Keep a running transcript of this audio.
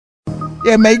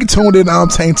Yeah, man, you can tune in to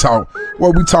Untamed Talk, where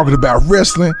we talking about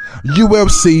wrestling,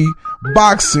 UFC,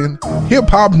 boxing,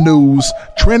 hip-hop news,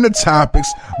 trending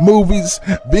topics, movies,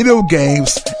 video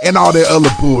games, and all that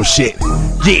other bullshit.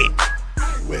 Yeah.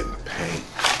 We're in the paint.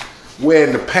 We're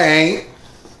in the paint.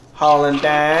 Hauling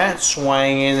down,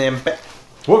 swinging and back.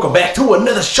 Welcome back to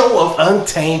another show of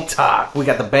Untamed Talk. We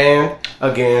got the band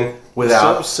again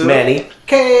without Manny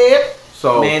Cap.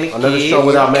 So another show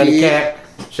without Manny Cap.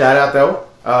 Shout out though.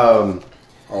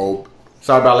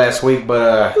 Sorry about last week,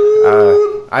 but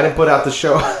I didn't put out the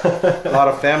show. A lot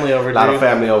of family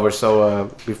over.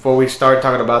 So before we start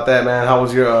talking about that, man, how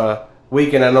was your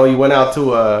weekend? I know you went out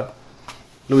to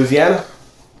Louisiana.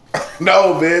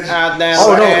 No, bitch.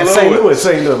 St.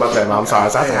 Louis. My bad, I'm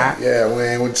sorry. Yeah,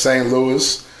 we went to St.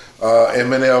 Louis.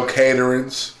 M&L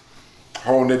Caterings,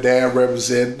 holding it down,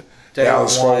 representing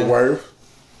Dallas Fort Worth.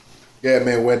 Yeah,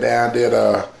 man, went down, did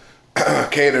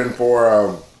catering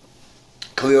for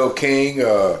Cleo King,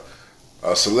 a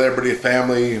celebrity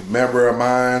family member of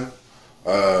mine.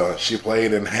 She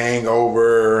played in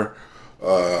Hangover,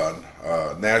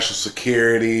 National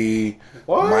Security,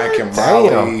 what? Mike and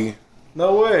Molly.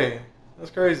 No way.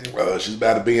 That's crazy. She's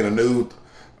about to be in a new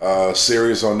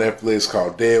series on Netflix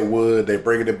called Deadwood. They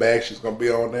bringing it back. She's going to be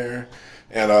on there.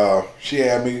 And she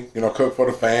had me, cook for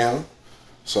the fam.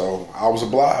 So I was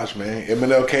obliged, man.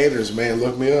 M&L Caterers, man,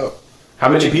 look me up. How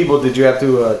many people did you have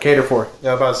to cater for? Yeah,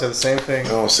 I was about to say the same thing.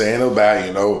 You know what I'm saying?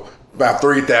 About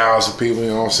 3,000 people, you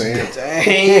know what I'm saying?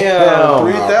 Damn,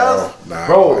 3,000?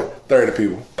 Bro. 30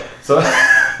 people. So,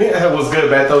 it was good,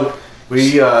 man, though.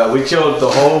 We chilled the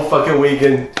whole fucking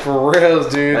weekend. For real,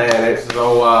 dude. Man,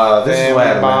 so this is what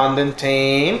happened, bonding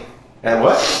team. And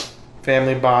what?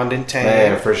 Family bonding team.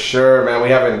 Man, for sure, man. We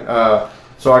haven't.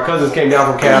 So our cousins came down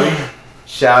from Cali.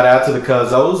 Shout out to the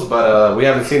Cuzzos, but we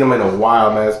haven't seen them in a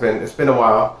while, man. It's been a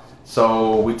while.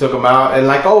 So we took them out, and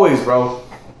like always, bro.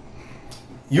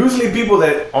 Usually, people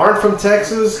that aren't from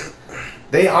Texas,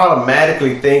 they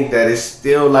automatically think that it's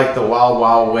still like the Wild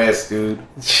Wild West, dude.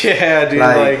 Yeah, dude.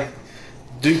 Like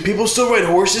do people still ride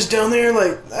horses down there?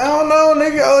 Like, I don't know,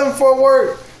 nigga. I live in Fort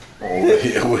Worth.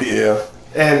 Oh, yeah.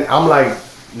 And I'm like,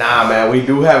 nah, man. We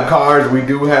do have cars. We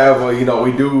do have,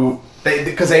 we do.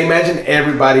 Because they imagine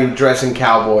everybody dressing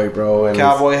cowboy, bro. And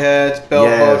cowboy hats, belt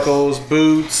buckles,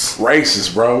 boots.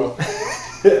 Racist, bro.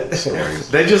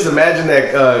 They just imagine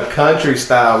that country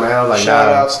style, man. I was like,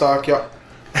 shout out Stockyard.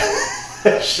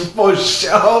 For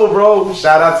sure, bro.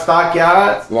 Shout out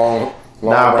Stockyards. Long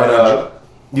but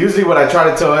usually what I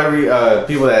try to tell every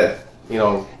people that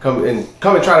come and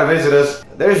try to visit us,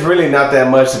 there's really not that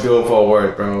much to do in Fort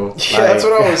Worth, bro. Yeah, that's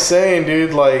what I was saying,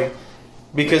 dude. Like,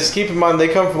 because keep in mind they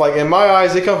come from, like, in my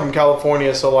eyes, they come from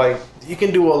California, so like you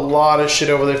can do a lot of shit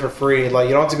over there for free. Like,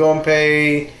 you don't have to go and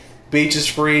pay. Beach is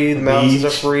free. The mountains are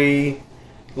free.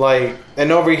 Like,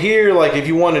 and over here, like, if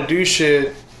you want to do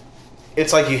shit,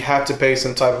 it's like you have to pay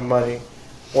some type of money,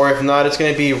 or if not, it's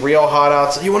gonna be real hot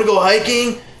outside. You want to go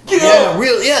hiking? Yeah,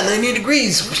 90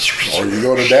 degrees. Or you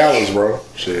go to Dallas, bro.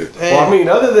 Shit. Well, I mean,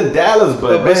 other than Dallas,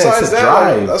 but man, besides it's a that,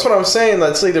 drive. like, that's what I'm saying.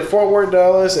 That's either Fort Worth,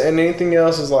 Dallas, and anything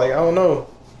else is like, I don't know.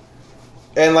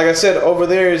 And like I said, over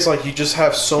there, it's like you just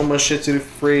have so much shit to do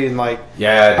for free. And like,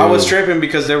 yeah, dude. I was tripping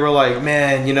because they were like,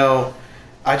 man,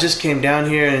 I just came down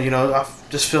here and I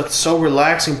just felt so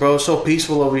relaxing, bro, so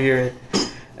peaceful over here.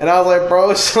 And I was like,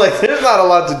 bro, it's like there's not a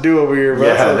lot to do over here, bro.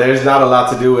 Yeah, there's not a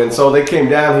lot to do. And so they came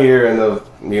down here, and the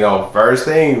first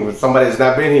thing, when somebody that's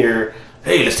not been here,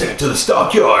 hey, let's take them to the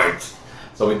stockyards.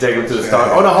 So we take them to the stock.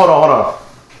 Oh no, hold on.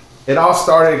 It all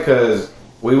started because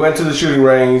we went to the shooting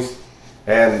range,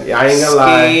 and I ain't gonna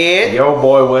lie, your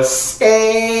boy was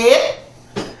scared.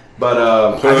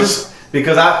 But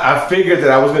because I figured that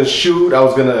I was gonna shoot, I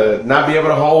was gonna not be able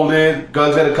to hold it,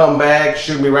 gun's gonna come back,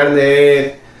 shoot me right in the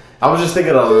head. I was just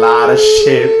thinking a lot of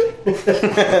shit.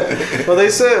 Well, they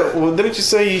said, didn't you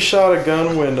say you shot a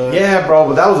gun when? Yeah, bro,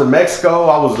 but that was in Mexico.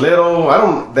 I was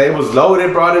little. They was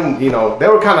loaded, bro. They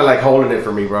were kind of like holding it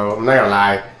for me, bro. I'm not gonna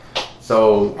lie.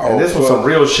 So, and this was some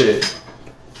real shit.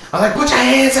 I was like, put your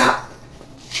hands up.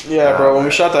 Yeah, bro. When we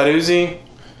shot that Uzi,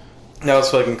 that was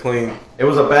fucking clean. It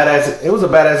was a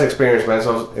badass experience, man.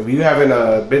 So if you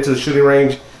haven't been to the shooting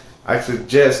range, I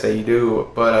suggest that you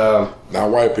do. But not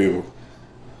white people.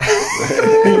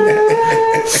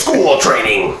 School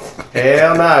training.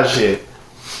 Hell nah, shit.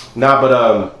 Nah,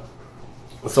 but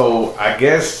so I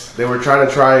guess they were trying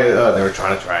to try it. They were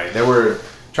trying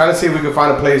to see if we could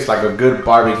find a place, like a good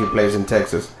barbecue place in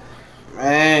Texas.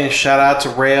 Man, shout out to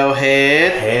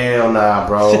Railhead. Hell nah,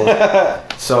 bro.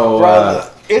 So bro,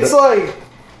 it's like,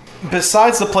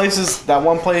 besides the places, that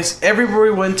one place everybody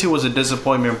went to was a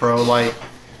disappointment, bro. Like,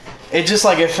 it just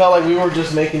like it felt like we were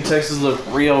just making Texas look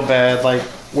real bad. Like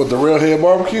With the real head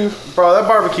barbecue? bro, that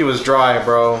barbecue was dry,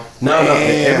 bro. No,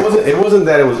 it wasn't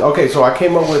that. It was okay. So I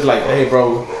came up with like, hey,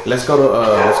 bro, let's go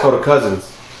to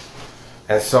Cousins.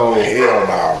 And so Hell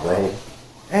nah, bro.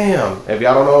 damn, if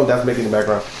y'all don't know, that's making the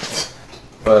background.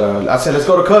 But I said, let's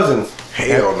go to Cousins.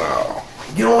 Hell no.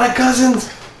 You don't like Cousins?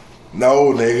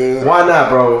 No, nigga. Why not,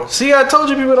 bro? See, I told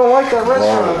you people don't like that Bro,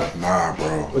 restaurant. nah,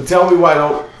 bro. Well, tell me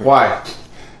why.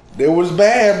 It was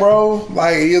bad, bro.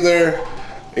 Like either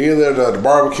the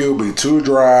barbecue be too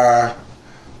dry,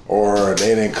 or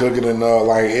they didn't cook it enough.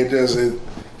 Like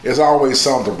it's always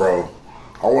something, bro.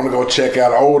 I want to go check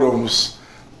out Odom's,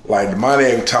 like the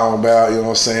money I'm talking about. You know what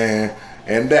I'm saying?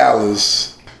 In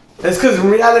Dallas. It's because in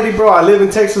reality, bro, I live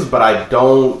in Texas, but I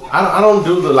don't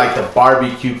do the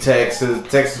barbecue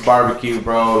Texas barbecue,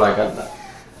 bro. Like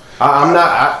I'm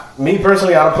not. Me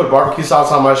personally, I don't put barbecue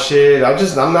sauce on my shit.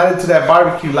 I'm not into that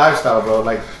barbecue lifestyle, bro.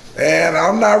 Like, And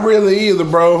I'm not really either,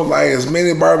 bro. Like as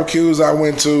many barbecues I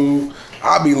went to,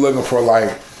 I'll be looking for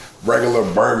like regular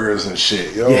burgers and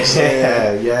shit. You know what I'm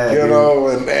saying? Yeah. You dude. know,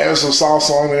 and add some sauce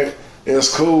on it.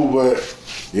 It's cool, but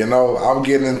you know, I'm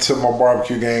getting into my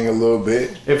barbecue gang a little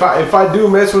bit. If I do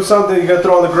mess with something you gotta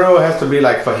throw on the grill, it has to be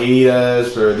like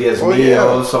fajitas or diez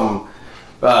míos, some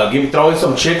throw in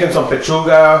some chicken, some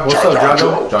pechuga. What's up,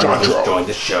 John? John just joined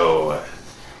the show.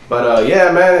 But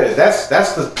yeah, man, that's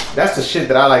the shit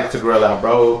that I like to grill out,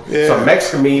 bro. Yeah. Some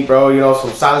Mexican meat, bro. You know, some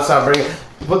salsa.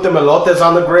 Put them elotes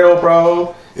on the grill,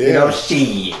 bro. Yeah. You know,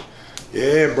 shit.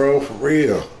 Yeah, bro, for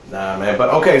real. Nah, man.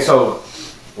 But okay, so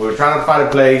we were trying to find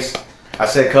a place. I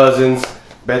said Cousins.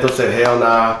 Beto said hell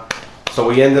nah. So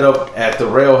we ended up at the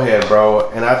Railhead, bro.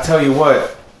 And I tell you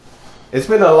what, it's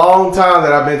been a long time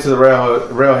that I've been to the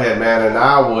Railhead, man, and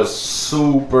I was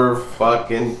super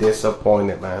fucking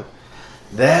disappointed, man.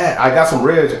 I got some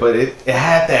ribs, but it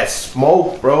had that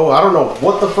smoke, bro. I don't know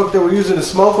what the fuck they were using to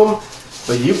smoke them,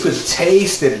 but you could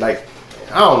taste it. Like,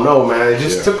 I don't know, man. It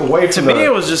just took away from To me,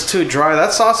 it was just too dry.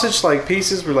 That sausage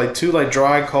pieces were too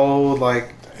dry, cold.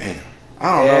 Like, Damn.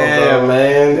 I don't know, bro.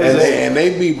 man. And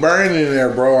they be burning in there,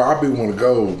 bro. I be want to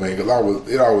go, man, because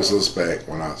it always looks back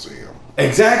when I see them.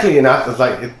 Exactly, and I was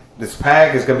like, this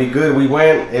pack is gonna be good. We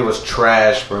went, it was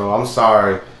trash, bro. I'm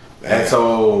sorry. Damn. And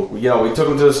so, you know, we took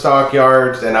them to the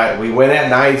stockyards, and we went at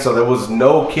night, so there was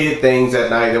no kid things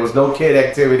at night. There was no kid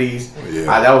activities. Yeah.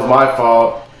 That was my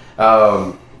fault.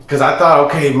 Because I thought,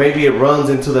 okay, maybe it runs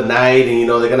into the night, and, you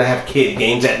know, they're going to have kid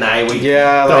games at night. We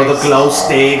throw the glow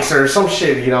sticks or some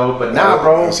shit, you know. But nah,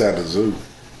 bro. That's at the zoo.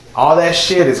 All that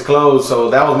shit is closed, so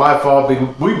that was my fault.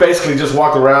 We basically just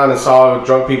walked around and saw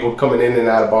drunk people coming in and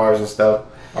out of bars and stuff.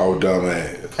 Oh,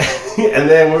 dumbass. And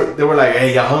then they were like,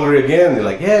 hey, y'all hungry again? They're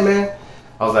like, yeah, man.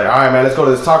 I was like, all right, man, let's go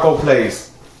to this taco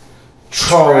place.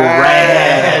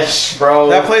 Trash, bro.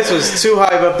 That place was too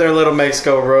hype up there, Little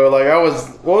Mexico, bro. Like,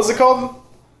 what was it called?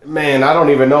 Man, I don't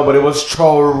even know, but it was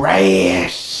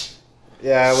trash.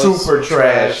 Yeah, it was super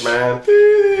trash, man.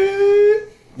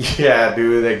 Yeah,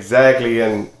 dude, exactly.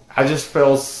 And I just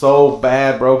felt so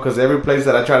bad, bro, because every place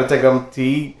that I tried to take them to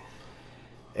eat,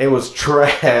 it was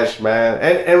trash, man.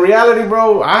 And in reality,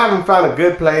 bro, I haven't found a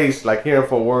good place like here in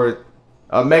Fort Worth,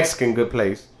 a Mexican good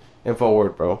place in Fort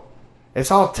Worth, bro.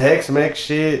 It's all Tex-Mex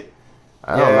shit.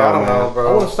 I don't know,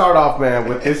 bro. I want to start off, man,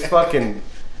 with this fucking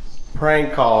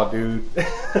prank call, dude.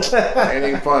 Ain't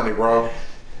even funny, bro.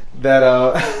 That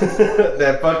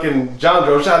that fucking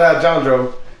Jandro, shout out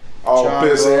Jandro. Oh, John,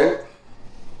 piss bro. head.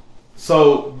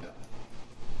 So,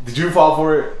 did you fall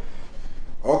for it?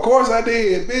 Of course I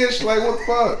did, bitch. Like, what the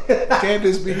fuck? Can't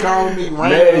just be calling me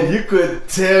random. Man, you could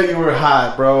tell you were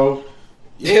hot, bro.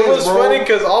 It was bro. funny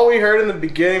because all we heard in the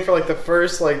beginning for the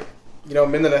first minute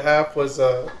and a half was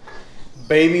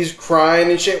babies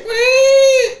crying and shit.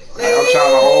 Like, I'm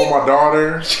trying to hold my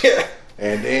daughter, Yeah.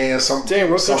 and then some country.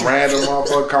 random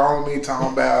motherfucker calling me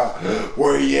talking about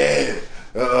where you at.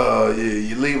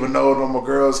 You leave a note on my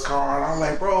girl's car, and I'm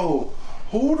like, bro,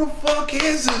 who the fuck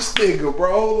is this nigga,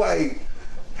 bro? Like,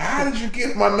 how did you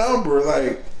get my number?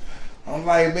 Like, I'm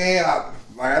like, man,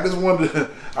 I just want to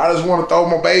throw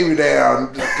my baby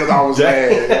down because I was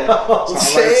mad.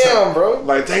 So Damn, bro.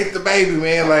 Like, take the baby,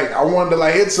 man. Like, I wanted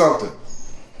to hit something.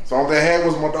 So all they had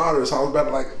was my daughter. So I was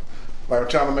about to I'm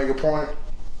trying to make a point.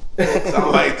 So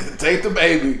I'm like, take the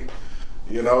baby,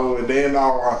 you know. And then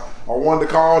I wanted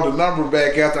to call the number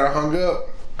back after I hung up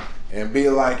and be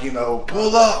like, you know,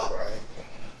 pull up.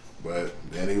 But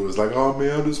then he was like, oh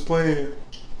man, I'm just playing.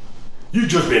 You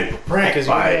just been pranked Because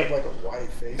you by have a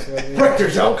white face. Break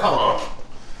yourself, come on.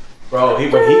 Bro,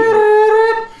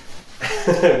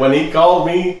 when he called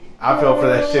me, I fell for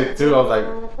that shit too. I was like,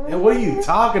 And what are you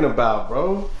talking about,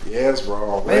 bro? Yes,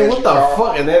 bro. Man, what the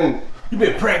fuck? And then you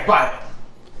been pranked by it.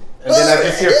 And then I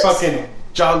just hear fucking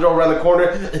John Joe around the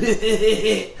corner.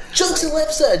 Chunks and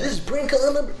left side. This is prank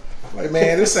call number. Like,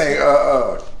 man, this ain't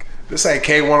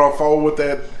K104 with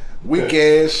that weak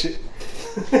ass shit.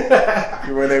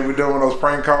 When they were doing those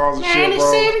prank calls and shit,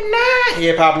 bro.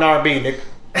 Hip hop and R&B, nigga.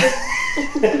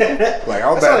 Like,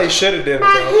 I was That's how they about, should have did it.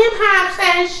 My though. hip hop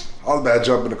station. I was about to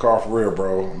jump in the car for real,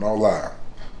 bro. No lie.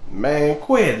 Man,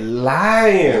 quit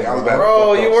lying. I was about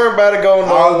Bro, to you fuck weren't about to go up.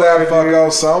 I was about to nowhere, fuck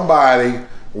up somebody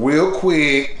real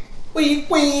quick.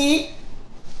 Wee.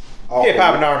 Off Hip hop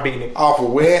of- and R&B, nigga. Off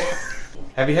of where?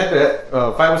 Have you had that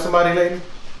fight with somebody lately?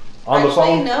 On the Actually,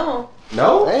 phone? no.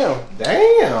 No?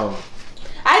 Damn.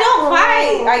 I don't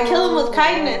fight. I kill them with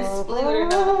kindness, believe it or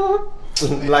not.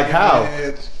 Like how?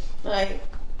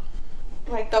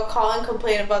 Like they'll call and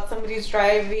complain about somebody's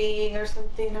driving or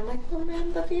something. I'm like, oh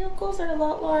man, the vehicles are a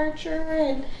lot larger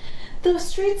and the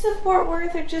streets of Fort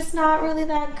Worth are just not really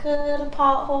that good. The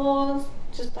potholes,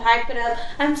 just hype it up.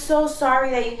 I'm so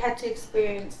sorry that you had to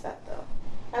experience that though.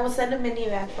 I will send a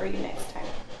minivan for you next time.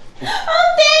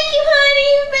 Oh, thank you, honey.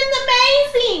 You've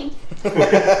been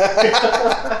amazing.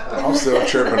 I'm still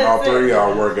tripping. All three of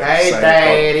y'all work at Hey, the same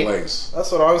Daddy. fucking place.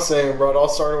 That's what I'm saying, bro. It all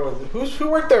started with who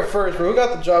worked there first, bro? Who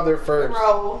got the job there first?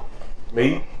 Bro,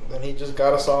 Me? Then he just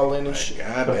got us all in and shit.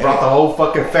 God I brought the damn. whole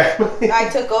fucking family. I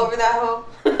took over that hoe.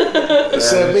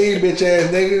 Except me, bitch ass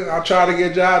nigga. I tried to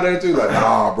get a job there too. Like,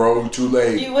 nah, bro, you too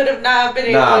late. You would have not been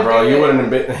able Nah, to bro, do you it. wouldn't have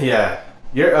been. Yeah.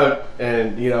 You're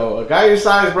and you know, a guy your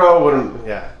size, bro, wouldn't.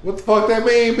 Yeah. What the fuck that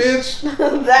mean, bitch?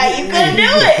 That you couldn't do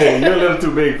it. You're a little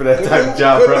too big for that type of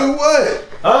job, Could bro. do what?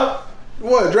 Huh?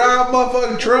 What? Drive a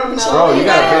motherfucking truck or No, something? Bro, you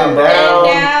gotta bend down.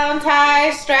 down, tie,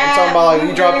 strap. I'm talking about like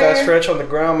you drop that motor. stretch on the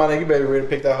ground, my nigga. You better ready to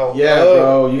pick that hoe. Yeah, up.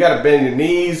 bro. You gotta bend your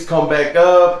knees, come back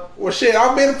up. Well, shit,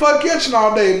 I've been in the fucking kitchen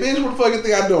all day, bitch. What the fuck you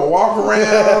think I doing? Walk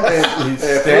around and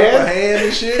flip stand? a hand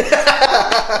and shit?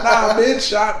 Nah,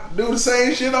 bitch, I do the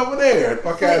same shit over there.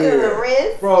 Fuck out of Look at the here.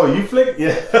 wrist. Bro, you flick.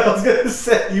 Yeah, I was gonna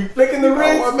say you flicking the Oh,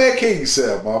 wrist. what man king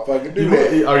yourself, motherfucker? Do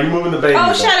that. Are you moving the baby? Oh,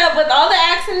 though? shut up. With all the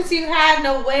accidents you've had,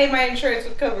 no way my insurance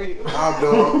would cover you. I'm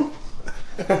doing.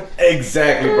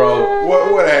 Exactly, bro.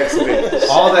 What accident?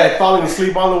 All that falling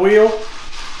asleep on the wheel.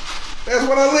 That's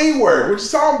when I leave work. What you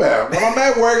talking about? When I'm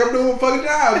at work, I'm doing a fucking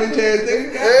job, bitch ass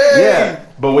nigga. Yeah,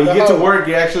 but when you get to work,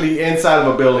 you're actually inside of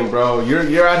a building, bro.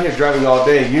 You're out here driving all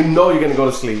day. You know you're gonna go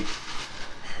to sleep.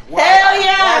 Hell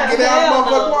yeah. I get out Hell of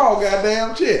my fucking no. wall,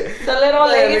 goddamn shit. The little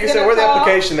Yeah, lady's nigga said, gonna where the call,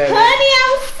 application at? Honey,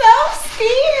 I'm so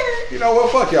scared. You know what?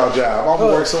 Fuck y'all job. I'm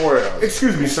gonna work somewhere else.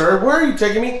 Excuse me, sir. Where are you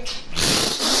taking me?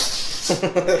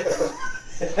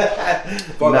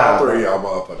 Fuck all three of y'all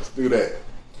motherfuckers. Do that.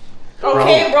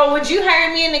 Okay, bro, would you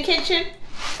hire me in the kitchen?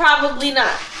 Probably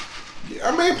not.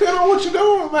 I mean, depending on what you're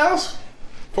doing, mouse.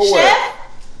 For Chef? what?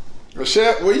 A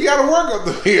chef? Well, you gotta work up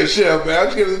to be a chef, man.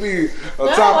 I'm just gonna be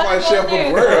a top flight chef of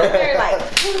the world. They're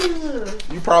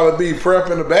like, You probably be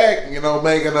prepping the back, you know,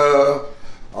 making I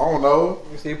don't know,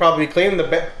 So you probably be cleaning the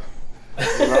bed.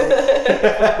 you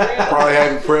know, probably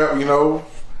having prep, you know,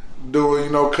 doing, you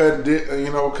know,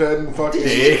 cutting fucking.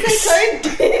 Dicks. turn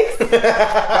dicks.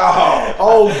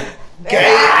 Oh,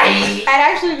 I'd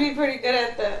actually be pretty good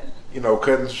at that. you know,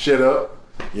 cutting some shit up,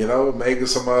 you know, making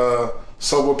some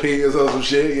sopapillas or some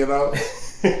shit, you know.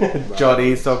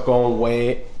 Jody, so going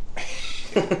wet.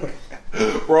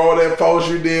 Bro, that post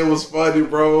you did was funny,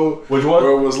 bro. Which one?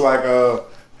 Where it was like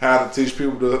how to teach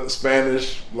people the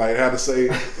Spanish, like how to say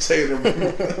them.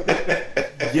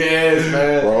 Yes,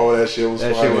 man. Bro, that shit was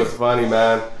That funny. shit was funny,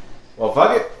 man. Well,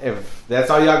 fuck it. If that's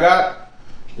all y'all got,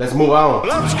 let's move on.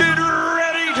 Let's get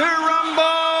ready to rumble!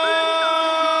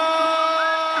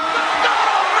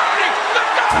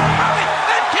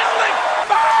 It killed him!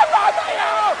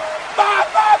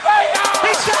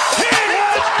 He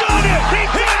has done it!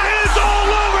 It is all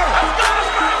over!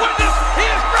 He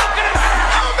has broken it!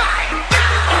 Oh my!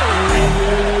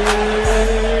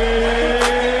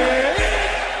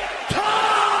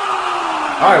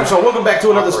 All right, so welcome back to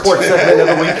another sports segment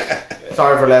of the week.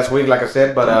 Sorry for last week, like I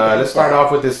said, but let's start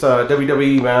off with this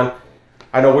WWE, man.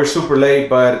 I know we're super late,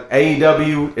 but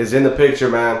AEW is in the picture,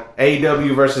 man.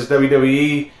 AEW versus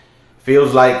WWE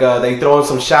feels like they throwing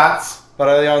some shots. But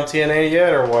are they on TNA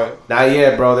yet or what? Not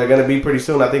yet, bro. They're gonna be pretty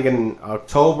soon. I think in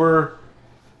October.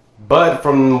 But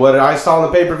from what I saw on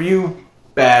the pay-per-view,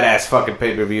 badass fucking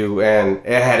pay-per-view, and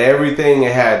it had everything.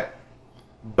 It had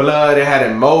blood. It had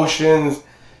emotions.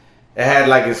 It had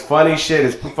like his funny shit,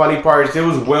 his funny parts. It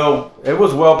was well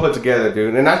put together,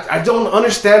 dude. And I don't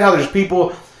understand how there's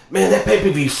people, man, that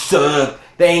pay-per-view sucked.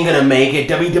 They ain't gonna make it.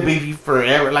 WWE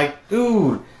forever. Like,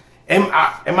 dude.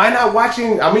 Am I not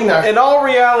watching? I mean, in all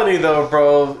reality, though,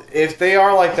 bro, if they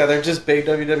are like that, they're just big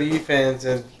WWE fans.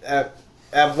 And at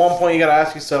one point, you gotta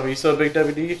ask yourself: are you still a big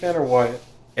WWE fan or what?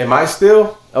 am I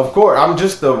still? Of course, I'm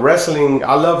just a wrestling.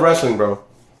 I love wrestling, bro.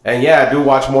 And yeah, I do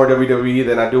watch more WWE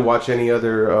than I do watch any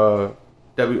other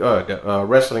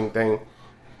wrestling thing.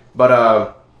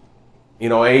 But you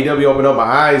know, AEW opened up my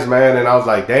eyes, man, and I was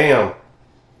like, damn,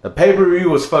 the pay-per-view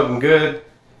was fucking good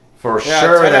for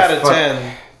sure. 10 out of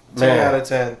 10. 10 out of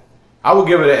 10. I would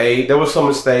give it an 8. There was some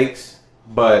mistakes,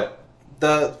 but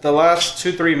the last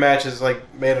 2-3 matches like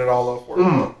made it all up for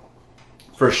it.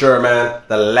 For sure, man.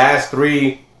 The last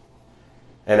 3,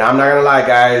 and I'm not gonna lie,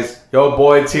 guys, your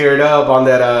boy teared up on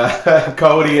that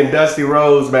Cody and Dusty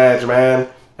Rhodes match, man.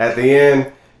 At the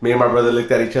end, me and my brother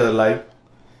looked at each other like,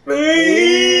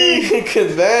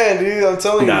 cause man, dude, I'm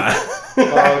telling you,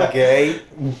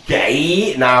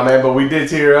 gay. Nah, man, but we did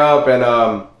tear up,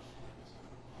 and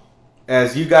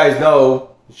as you guys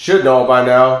should know by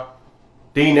now,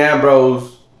 Dean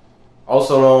Ambrose,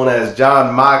 also known as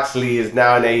John Moxley, is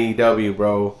now in AEW,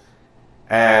 bro.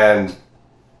 And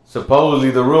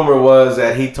supposedly the rumor was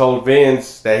that he told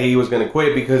Vince that he was going to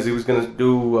quit because he was going to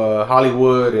do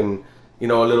Hollywood and, you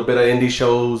know, a little bit of indie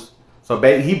shows. So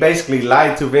he basically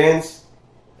lied to Vince,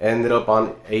 ended up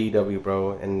on AEW,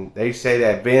 bro. And they say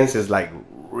that Vince is like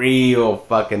real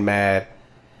fucking mad.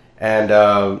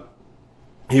 And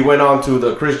he went on to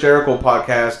the Chris Jericho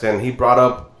podcast and he brought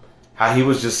up how he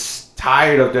was just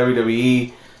tired of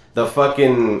WWE. The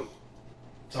fucking,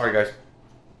 sorry guys,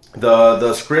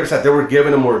 the scripts that they were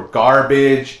giving him were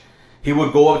garbage. He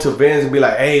would go up to Vince and be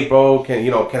like, "Hey, bro, can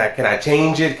I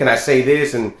change it? Can I say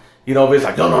this?" And you know, Vince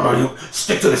like, "No, you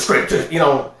stick to the script," you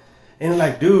know. And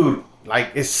like, dude,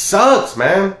 like it sucks,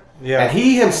 man. Yeah. And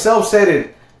he himself said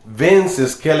it. Vince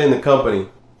is killing the company,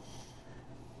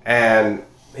 and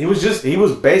he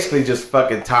was basically just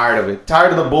fucking tired of it.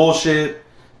 Tired of the bullshit.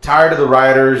 Tired of the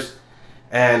writers.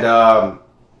 And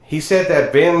he said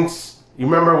that Vince, you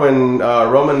remember when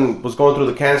Roman was going through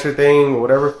the cancer thing or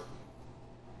whatever?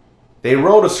 They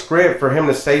wrote a script for him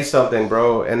to say something,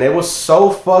 bro. And it was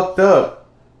so fucked up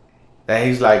that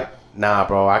he's like, "Nah,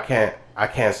 bro, I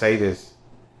can't say this."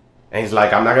 And he's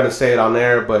like, "I'm not going to say it on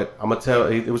air, but I'm going to tell,"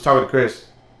 he was talking to Chris.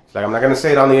 He's like, "I'm not going to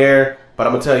say it on the air, but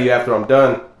I'm going to tell you after I'm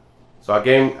done." So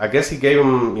I guess he gave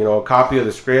him, you know, a copy of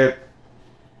the script.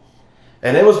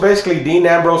 And it was basically Dean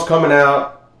Ambrose coming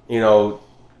out, you know,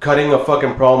 cutting a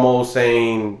fucking promo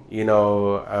saying, you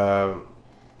know,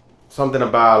 something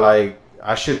about like,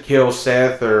 I should kill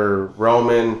Seth or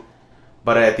Roman,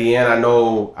 but at the end I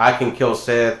know I can kill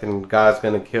Seth and God's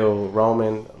gonna kill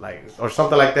Roman, like, or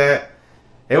something like that.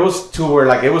 It was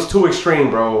too extreme,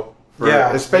 bro.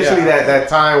 Especially that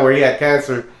time where he had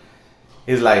cancer.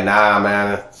 He's like, "Nah,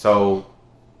 man." So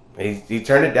he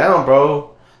turned it down, bro.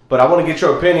 But I want to get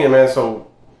your opinion, man. So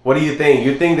what do you think?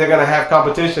 You think they're gonna have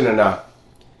competition or not?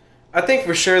 I think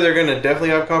for sure they're gonna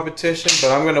definitely have competition,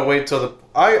 but I'm gonna wait till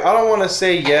I don't want to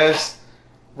say yes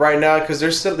right now because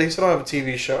they still don't have a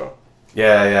TV show.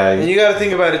 Yeah. And you got to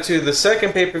think about it too. The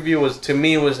second pay-per-view was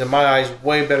in my eyes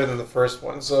way better than the first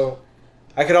one. So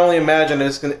I can only imagine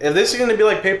if this is gonna be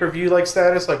like pay-per-view like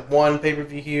status, like one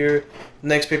pay-per-view here,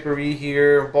 next pay-per-view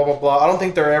here, blah blah blah. I don't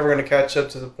think they're ever gonna catch up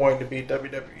to the point to beat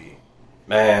WWE.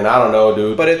 Man, I don't know,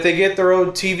 dude. But if they get their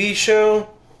own TV show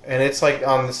and it's like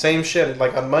on the same shit,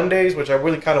 like on Mondays, which I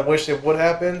really kind of wish it would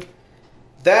happen,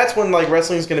 that's when like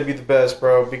wrestling's gonna be the best,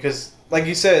 bro. Because like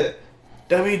you said,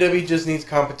 WWE just needs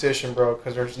competition, bro.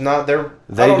 Because there's not there.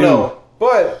 I don't know,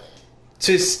 but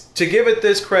to give it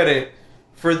this credit.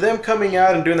 For them coming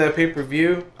out and doing that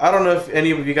pay-per-view, I don't know if any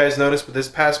of you guys noticed, but this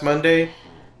past Monday,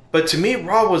 but to me,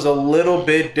 Raw was a little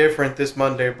bit different this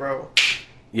Monday, bro.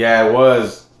 Yeah, it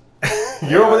was.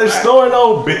 You're over there snoring,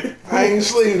 old bitch. I ain't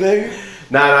sleep, nigga.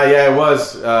 Nah, yeah, it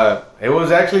was. It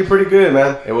was actually pretty good,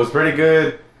 man. It was pretty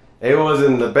good. It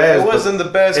wasn't the best. It wasn't the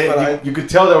best, but you could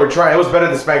tell they were trying. It was better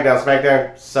than SmackDown.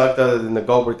 SmackDown sucked other than the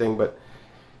Goldberg thing, but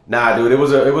nah, dude, it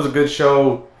was a good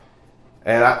show.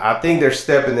 And I think they're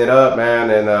stepping it up, man.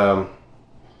 And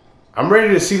I'm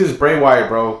ready to see this Bray Wyatt,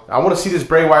 bro. I want to see this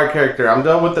Bray Wyatt character. I'm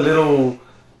done with the little,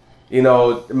 you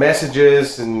know,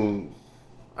 messages and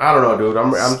I don't know, dude. I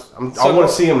want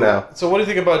to see him now. So what do you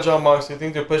think about Jon Moxley? You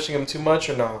think they're pushing him too much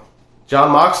or not?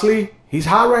 Jon Moxley, he's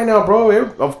hot right now, bro.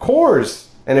 Of course.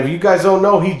 And if you guys don't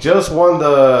know, he just won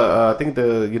the I think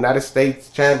the United States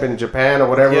champ in Japan or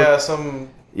whatever.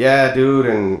 Yeah, dude.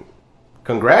 And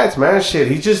congrats, man. Shit,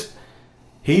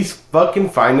 he's fucking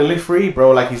finally free,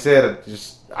 bro. Like he said,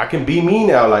 I can be me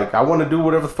now. Like, I want to do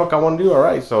whatever the fuck I want to do. All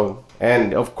right. So,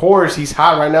 and of course, he's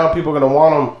hot right now. People are going to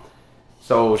want him.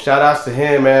 So, shout outs to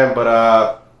him, man.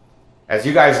 But as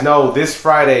you guys know, this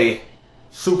Friday,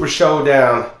 Super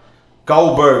Showdown,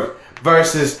 Goldberg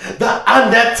versus The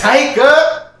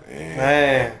Undertaker.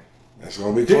 Man. That's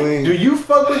gonna be clean. Do you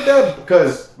fuck with that?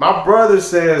 Because my brother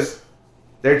says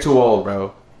they're too old,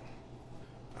 bro.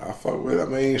 I fuck with it. I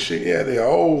mean, shit, yeah, they're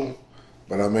old.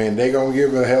 But I mean, they gonna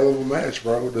give it a hell of a match,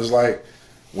 bro. Just like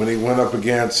when he went up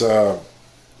against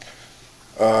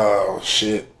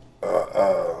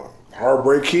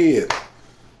Heartbreak Kid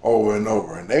over and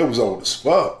over, and they was old as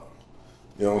fuck.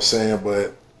 You know what I'm saying?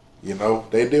 But you know,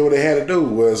 they did what they had to do.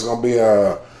 Was it's gonna be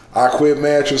a I Quit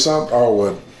match or something? Or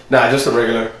what? Nah, just a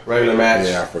regular match.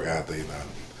 Yeah, I forgot they not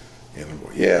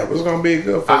anymore. Yeah, it was gonna be a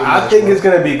good. I think it's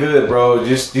gonna be good, bro.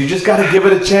 You just gotta give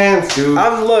it a chance, dude.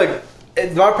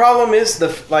 My problem is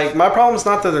my problem is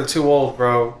not that they're too old,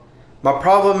 bro. My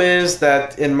problem is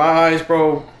that in my eyes,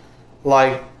 bro,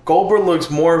 like Goldberg looks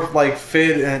more like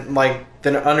fit and like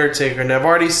than Undertaker, and I've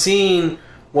already seen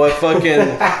what fucking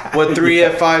what 3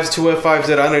 F5s, 2 F5s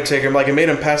did Undertaker. Like it made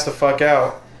him pass the fuck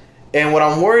out. And what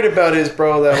I'm worried about is,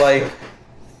 bro, that like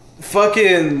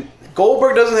fucking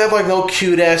Goldberg doesn't have like no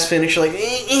cute ass finish like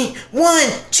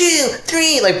 1, 2,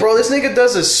 3. Like, bro, this nigga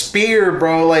does a spear,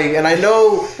 bro. Like, and I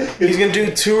know he's gonna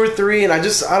do 2 or 3, and I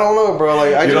don't know, bro.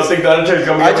 Like, I don't think the Undertaker's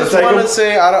gonna be able to take him? I just want to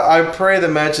say I pray the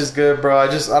match is good, bro. I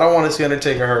don't want to see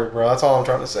Undertaker hurt, bro. That's all I'm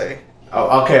trying to say.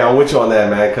 Oh, okay, I'm with you on that,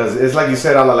 man. Because it's like you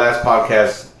said on the last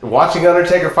podcast, watching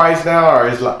Undertaker fights now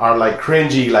are like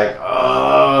cringy, like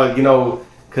you know,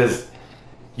 because.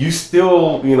 You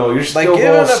still, you know, you're still like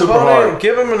going super hard.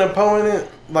 Give him an opponent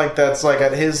like that's like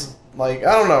at his like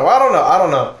I don't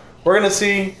know. We're gonna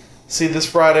see this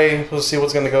Friday. We'll see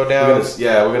what's gonna go down. We're gonna see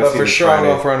for this sure. Friday.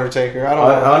 I'm going for Undertaker. I don't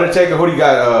know. Undertaker. Who do you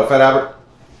got, Fat Albert?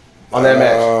 On that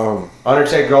match,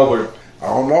 Undertaker Goldberg. I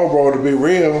don't know, bro. To be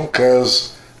real,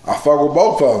 because I fuck with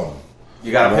both of them.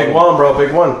 You gotta pick one, bro.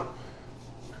 Pick one.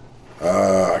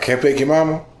 I can't pick your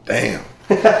mama. Damn.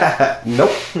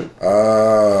 Nope.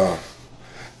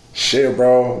 Shit,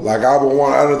 bro. Like, I would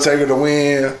want Undertaker to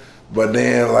win, but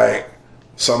then, like,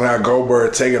 somehow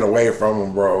Goldberg take it away from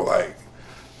him, bro. Like,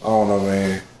 I don't know,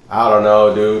 man. I don't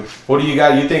know, dude. What do you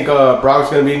got? You think Brock's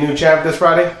going to be new champ this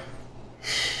Friday?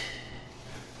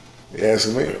 Yeah, it's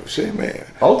me. Shit, man.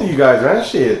 Both of you guys, man.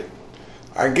 Shit.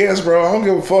 I guess, bro. I don't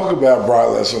give a fuck about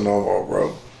Brock Lesnar no more,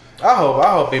 bro. I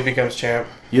hope he becomes champ.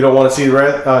 You don't want to see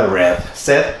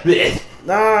Seth?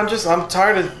 Nah, I'm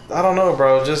tired of, I don't know,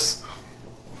 bro. Just...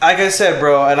 Like I said,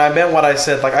 bro, and I meant what I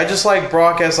said. Like, I just like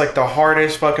Brock as like the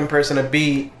hardest fucking person to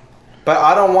beat, but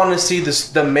I don't want to see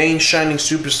the main shining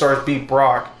superstars beat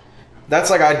Brock. That's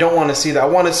like I don't want to see that. I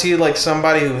want to see like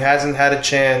somebody who hasn't had a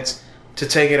chance to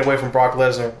take it away from Brock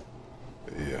Lesnar.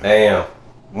 Yeah. Damn.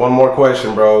 One more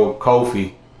question, bro.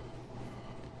 Kofi.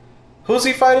 Who's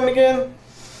he fighting again?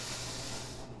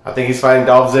 I think he's fighting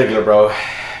Dolph Ziggler, bro.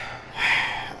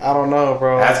 I don't know,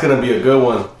 bro. That's gonna be a good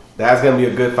one. That's gonna be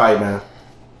a good fight, man.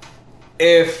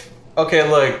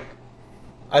 Look,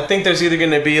 I think there's either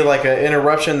going to be like an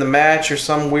interruption in the match or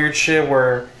some weird shit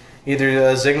where either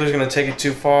Ziggler's going to take it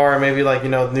too far or maybe like, you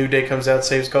know, New Day comes out,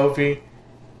 saves Kofi,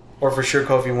 or for sure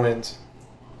Kofi wins.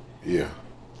 Yeah.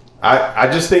 I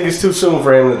just think it's too soon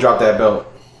for him to drop that belt.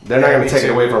 They're not going to take it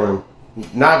away from him.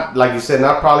 Not, like you said,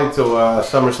 not probably till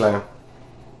SummerSlam.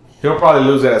 He'll probably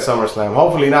lose it at SummerSlam.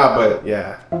 Hopefully not, but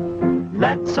yeah.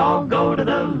 Let's all go to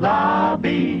the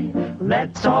lobby.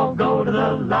 Let's all go to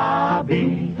the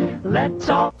lobby. Let's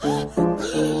all...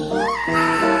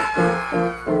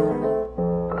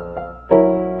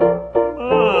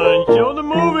 Show the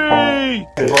movie!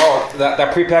 Bro,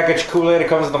 that prepackaged Kool-Aid that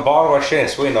comes in the bottle, that shit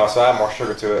ain't sweet enough, so I add more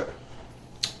sugar to it.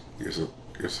 You're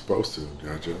supposed to,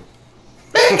 Jojo.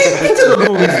 Get to the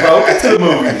movies, bro. Get to the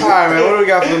movies. Alright, man, what do we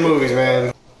got for the movies,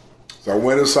 man? So I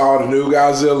went and saw the new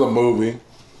Godzilla movie.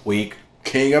 Weak.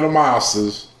 King of the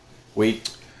Monsters. Weak.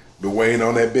 Been waiting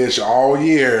on that bitch all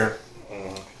year.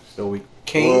 Still weak.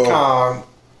 King Kong.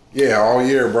 Yeah, all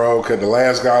year, bro. Because the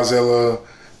last Godzilla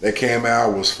that came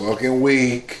out was fucking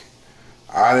weak.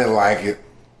 I didn't like it.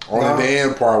 Only the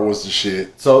end part was the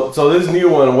shit. So this new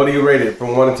one, what do you rate it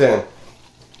from 1 to 10?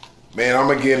 Man, I'm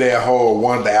gonna give that whole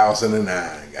 1009.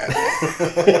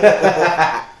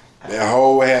 That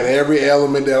whole had every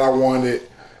element that I wanted,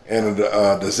 and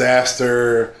a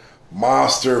disaster,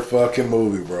 monster fucking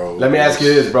movie, bro. Let me ask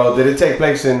you this, bro. Did it take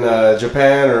place in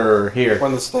Japan or here?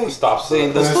 When the States Stop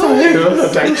saying the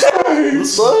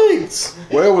States.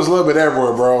 Well, it was a little bit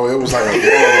everywhere, bro. It was like a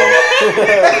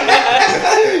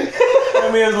I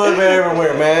mean, it's a little bit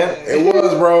everywhere, man. It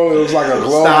was, bro. It was like a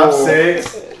global. Stop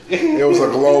 6. It was a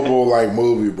global like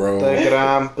movie, bro. The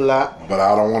Grand Plat. But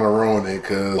I don't want to ruin it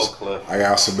because I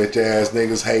got some bitch ass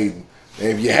niggas hating.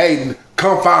 If you hating,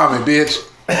 come find me, bitch.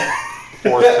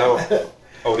 Forrest Hill.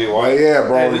 OD But White. yeah,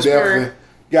 bro, Hey, this definitely. bird.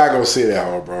 Gotta go see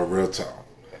that one, bro. Real talk.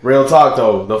 Real talk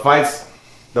though, the fight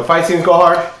scenes go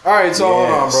hard. All right, so hold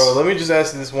on, Yes. bro. Let me just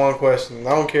ask you this one question.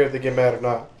 I don't care if they get mad or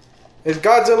not. Is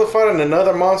Godzilla fighting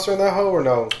another monster in that hole or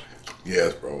no?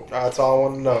 Yes, bro. That's all I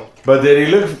want to know. But did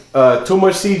he look too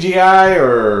much CGI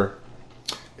or?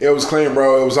 It was clean,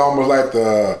 bro. It was almost like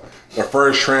the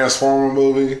first Transformer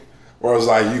movie, where it was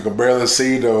like you could barely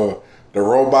see the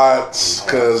robots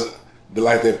because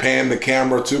they're panning the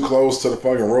camera too close to the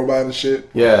fucking robot and shit.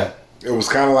 Yeah. It was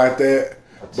kind of like that,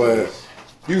 but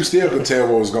you still could tell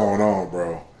what was going on,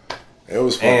 bro. It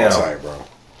was fucking Damn. tight,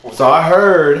 bro. So I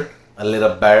heard a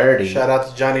little birdie. Shout out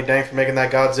to Johnny Dang for making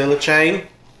that Godzilla chain.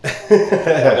 Are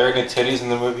there any titties in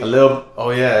the movie? A little.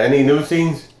 Oh yeah. Any new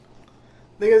scenes?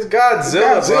 Nigga, it's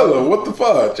Godzilla, Godzilla, bro. what the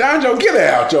fuck? John Joe, get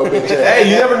out, your bitch ass. Hey,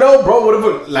 you never know, bro. What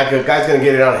if like a guy's gonna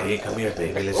get it on? Hey, come here,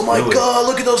 baby. Let's Oh my do it. god,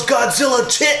 look at those Godzilla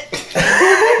tits!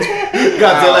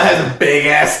 Godzilla has big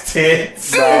ass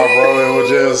tits. Nah, bro, it was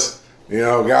just,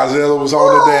 Godzilla was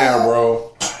holding it down,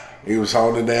 bro. He was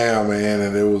holding it down, man,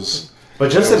 and it was.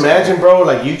 But just imagine, bro,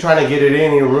 like you trying to get it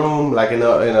in your room, like in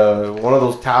a one of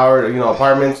those tower,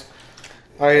 apartments.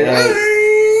 All right,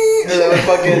 that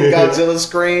fucking Godzilla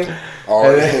scream. Oh,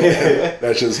 yeah.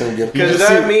 That's just him getting. Because just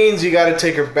that see- means you got to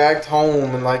take her back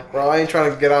home and like, bro, I ain't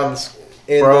trying to get on this.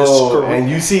 In this Bro, screw. and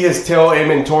you see his tail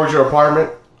aiming towards your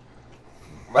apartment.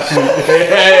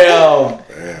 Damn.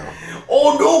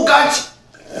 Oh no, gotcha.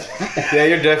 Yeah,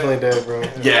 you're definitely dead, bro.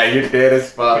 Yeah, you're dead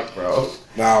as fuck, bro.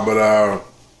 Nah, but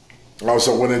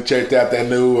also went and checked out that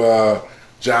new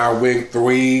John Wick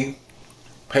 3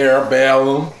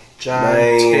 Parabellum. John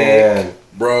Tick. Man.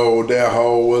 Bro, that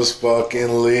hole was fucking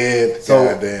lit. So,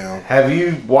 Goddamn. have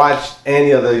you watched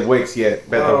any of the Wicks yet,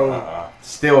 Beto?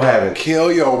 Still haven't.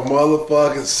 Kill your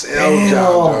motherfucking self, Damn,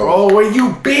 John Joe. bro, where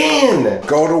you been?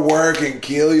 Go to work and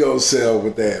kill yourself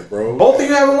with that, bro. Both of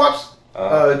you haven't watched?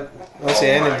 Let's see,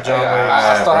 any of John Wick.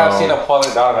 I still haven't bro. seen a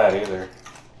Napoleon Dynamite either.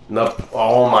 No.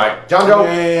 Oh my. John Joe,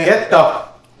 Man. get the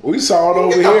We saw it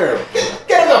over here.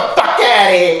 get the fuck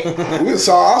out of here. I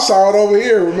saw it over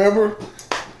here, remember?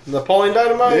 Napoleon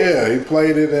Dynamite? Yeah, he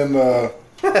played it in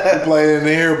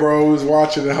here, bro. He was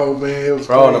watching the whole man. It was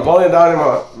Bro, crazy. Napoleon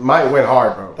Dynamite might went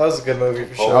hard, bro. That was a good movie for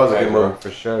That sure. was a good movie for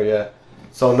sure, yeah.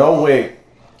 So no Wick.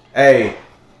 Hey,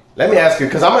 let me ask you,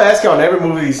 because I'm gonna ask you on every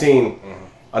movie you've seen.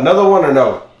 Another one or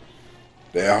no?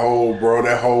 That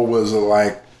whole was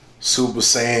like Super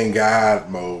Saiyan God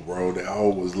mode, bro. That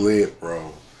whole was lit,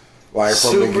 bro. Like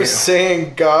from the Super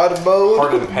Saiyan God mode?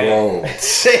 Hard in pain. bro.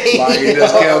 Saiyan. Like he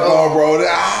just kept going, bro.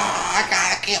 I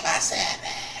gotta kill myself.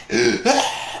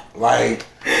 Like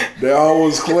that whole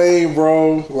was clean,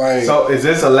 bro. Like So is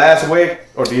this the last Wick,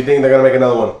 or do you think they're gonna make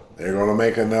another one? they're gonna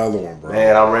make another one, bro.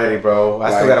 Man, I'm ready, bro. I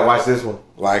still Like- gotta watch this one.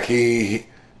 Like he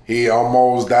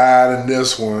almost died in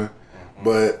this one,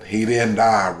 but he didn't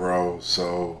die, bro.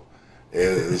 So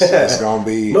it's gonna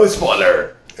be No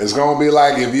spoiler. it's gonna be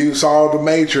like if you saw The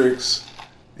Matrix.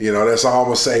 That's all I'm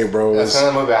gonna say, bro. That's It's-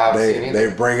 another movie I haven't seen they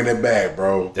either. bringing it back,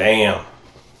 bro. Damn.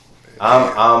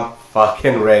 I'm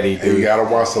fucking ready, And you dude. gotta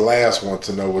watch the last one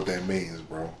to know what that means,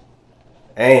 bro.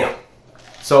 Damn.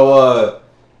 So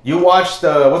you watched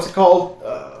what's it called?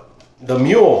 The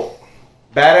Mule.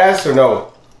 Badass or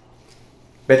no?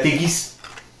 Betigis.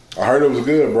 I heard it was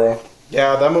good, bro.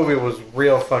 Yeah, that movie was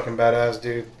real fucking badass,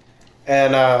 dude.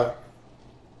 And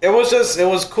it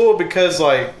was cool because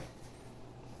like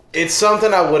it's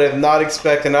something I would have not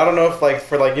expected. I don't know if like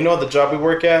for like the job we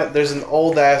work at, there's an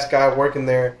old ass guy working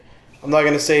there. I'm not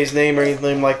gonna say his name or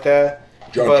anything like that.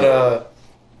 Jojo.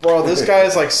 Bro, this guy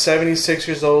is like 76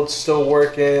 years old, still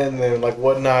working and like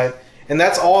whatnot. And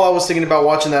that's all I was thinking about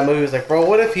watching that movie. Was like, bro,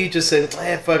 what if he just said,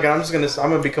 fuck it, I'm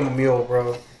gonna become a mule,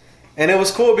 bro. And it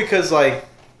was cool because like,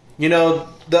 when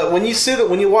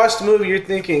you watch the movie, you're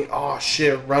thinking, oh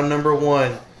shit, run number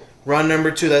 1, run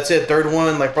number 2, that's it, third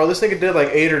one. Like, bro, this nigga did like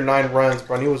 8 or 9 runs,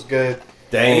 bro, and he was good.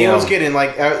 Damn. And he was getting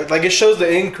like it shows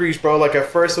the increase, bro. Like at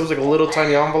first it was like a little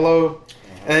tiny envelope,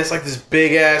 and it's like this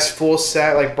big ass full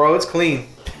sack. Like, bro, it's clean,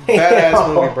 badass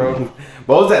movie, bro.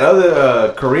 What was that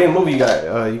other Korean movie you guys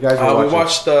were watching? We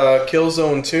watched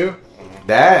Killzone 2.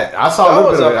 That I saw a That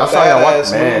little was bit of a it. I saw y'all watch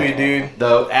badass man. movie, dude.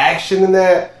 The action in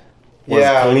that was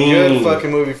Yeah, clean. good fucking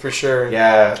movie for sure.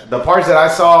 Yeah, the parts that I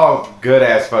saw, good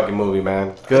ass fucking movie,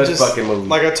 man. Good Just, fucking movie.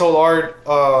 Like I told Art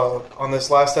on this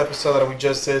last episode that we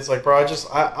just did, it's like, bro,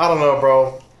 I don't know,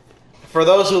 bro. For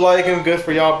those who like him, good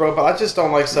for y'all, bro. But I just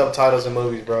don't like subtitles in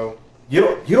movies, bro.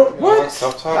 You don't what?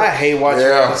 I hate watching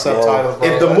the subtitles, bro.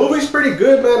 If the movie's pretty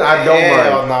good, man, I don't mind.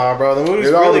 Hell nah, bro. The movie's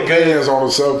It all really depends good. on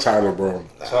the subtitle, bro.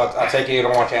 So I take it you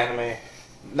don't watch anime?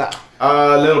 Nah.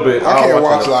 A little bit. I can't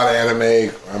watch a lot of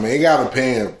anime. I mean, it gotta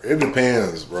depend. It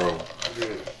depends, bro.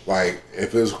 Like,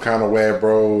 if it's kind of wet,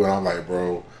 bro, and I'm like,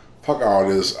 bro, fuck all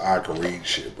this I can read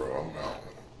shit, bro. I'm gone.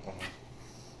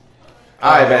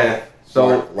 Alright, man.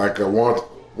 So, like a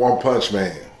One Punch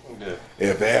Man. Yeah.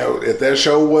 If that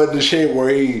show wasn't the shit where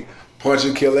he punch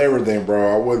and kill everything,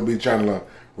 bro, I wouldn't be trying to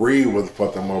read what the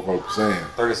fuck that motherfucker saying.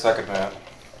 30-second man.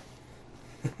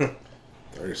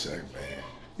 30-second man.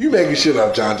 You making shit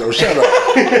up, John Joe. Shut up.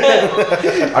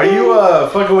 Are you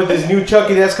fucking with this new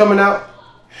Chucky that's coming out?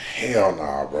 Hell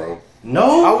nah, bro.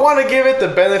 No? I want to give it the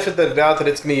benefit of the doubt that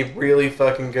it's going to be really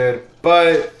fucking good.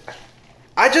 But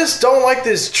I just don't like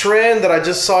this trend that I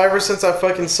just saw ever since I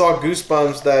fucking saw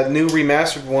Goosebumps, that new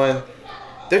remastered one.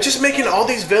 They're just making all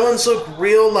these villains look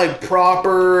real, like,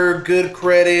 proper, good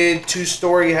credit,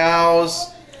 2-story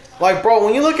house. Like, bro,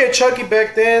 when you look at Chucky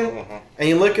back then, and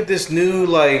you look at this new,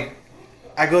 like,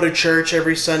 I go to church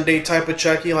every Sunday type of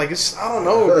Chucky, like, it's, I don't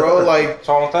know, bro, like... What's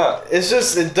wrong with that? It's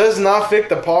just, it does not fit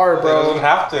the part, bro. It doesn't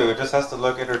have to. It just has to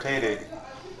look entertaining.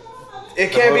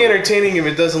 It can't be entertaining if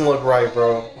it doesn't look right,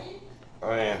 bro.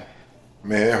 Man,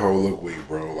 that whole look weak,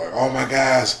 bro. Like, oh my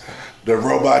gosh, the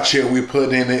robot chip we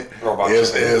put in it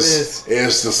is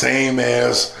the same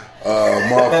as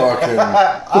motherfucking.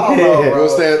 I don't know, bro.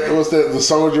 What's that? The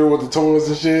soldier with the toys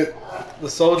and shit. The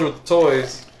soldier with the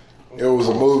toys. It was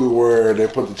a movie where they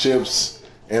put the chips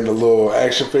in the little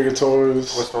action figure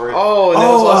toys. what story? Oh, and it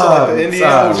was also like the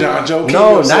Indian John Joe.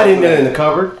 No, not in there in the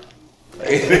cupboard.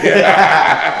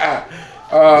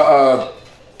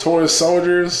 Toy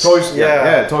soldiers.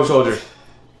 Yeah, toy soldiers.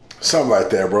 Something like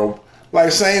that, bro.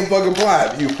 Like, same fucking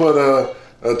plot. You put a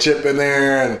chip in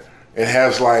there and it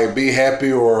has like be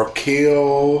happy or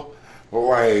kill,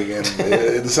 like, and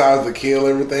it decides to kill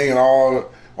everything, and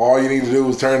all you need to do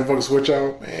is turn the fucking switch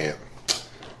out. Man,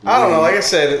 I don't know. Like I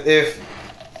said, if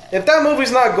that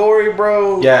movie's not gory,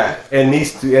 bro. Yeah, it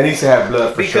needs to have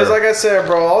blood for sure. Because like I said,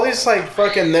 bro, all these like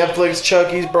fucking Netflix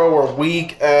Chuckies, bro, were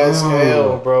weak as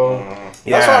hell, bro.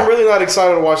 That's why I'm really not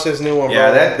excited to watch this new one, bro.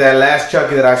 Yeah, that last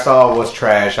Chucky that I saw was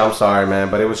trash. I'm sorry,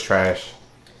 man, but it was trash.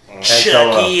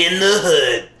 Chucky in the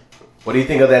hood. What do you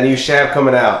think of that new Shaft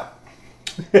coming out?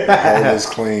 all this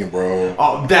clean, bro.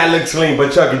 Oh, that looks clean,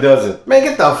 but Chucky doesn't. Man,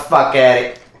 get the fuck at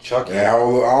it. Chucky. That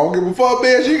whole, I don't give a fuck,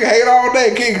 bitch. You can hate all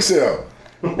day, kick yourself.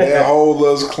 That whole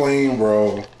looks clean,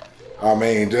 bro. I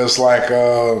mean, just like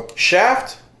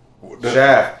Shaft.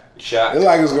 Shaft. It's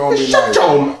like it's gonna be Shut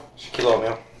like Shaquille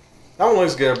O'Neal. That one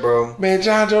looks good, bro. Man,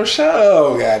 John Joe, shut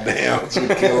up, goddamn.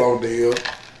 Shaquille O'Neal.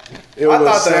 It I was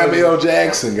thought that Samuel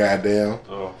Jackson, goddamn.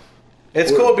 Oh.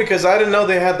 It's cool because I didn't know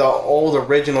they had the old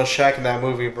original Shaq in that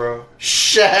movie, bro.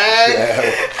 Shaq.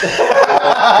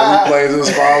 He plays his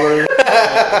father.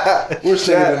 We're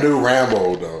seeing the new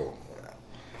Rambo, though.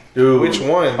 Dude. Which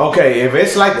one? Okay, if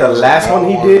it's like the last one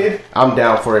he did, I'm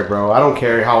down for it, bro. I don't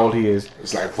care how old he is.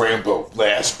 It's like Rambo,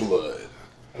 Last Blood.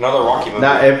 Another Rocky movie.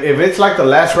 Now, if it's like the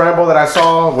last Rambo that I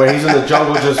saw, where he's in the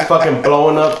jungle just fucking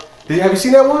blowing up. Have you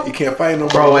seen that one? You can't fight no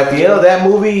Bro, at the end of that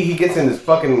movie, he gets in his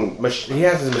fucking he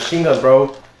has his machine gun,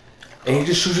 bro, and he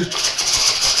just shoots it.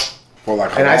 For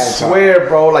like and I swear,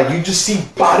 bro, like you just see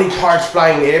body parts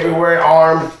flying everywhere,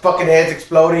 arms, fucking heads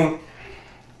exploding.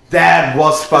 That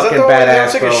was fucking badass, badass, he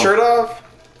never took bro. his shirt off?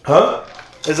 Huh?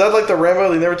 Is that like the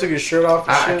Rambo? He never took his shirt off?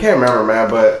 I can't remember, man,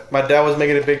 but my dad was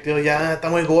making a big deal. Yeah, está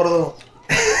muy gordo.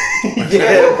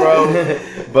 yeah, bro.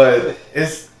 But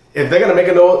if they're gonna make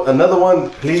another one,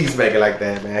 please make it like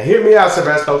that, man. Hear me out,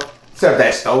 Sylvester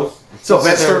Stallone.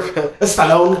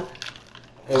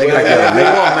 Make it like the other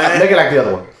one. Make it like the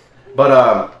other one.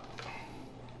 But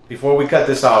before we cut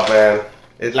this off, man,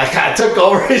 it's like I took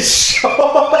over his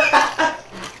show.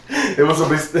 It was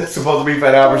supposed to be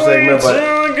Fat Albert segment, but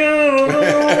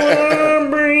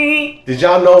did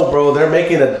y'all know, bro? They're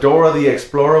making a Dora the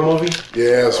Explorer movie.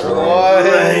 Yes, bro. What?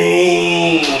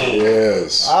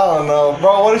 Yes. I don't know,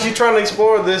 bro. What is she trying to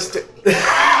explore this?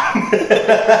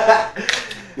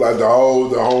 Like the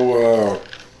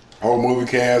whole movie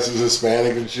cast is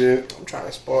Hispanic and shit. I'm trying to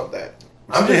explore that.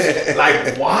 I'm just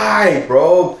like, why,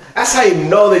 bro? That's how you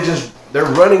know they're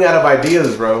running out of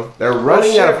ideas, bro. They're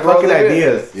running out of fucking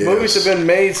ideas. Yes. Movies have been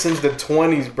made since the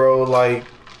 20s, bro. Like,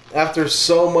 after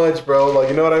so much, bro. Like,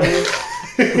 you know what I mean?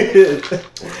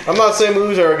 I'm not saying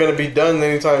movies are going to be done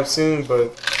anytime soon,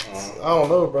 but I don't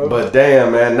know, bro. But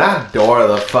damn, man, not Dora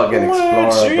the fucking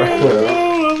Explorer,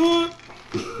 bro.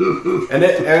 and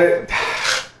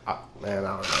man, I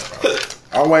don't know, bro.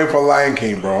 I'm waiting for Lion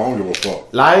King, bro. I don't give a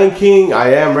fuck. Lion King,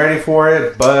 I am ready for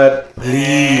it, but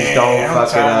please don't fuck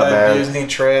it up, man. Disney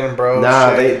trend, bro.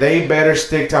 Nah, they better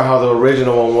stick to how the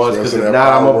original one was, because if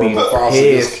not, I'm gonna be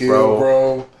pissed,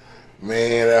 bro.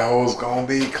 Man, that hoe's gonna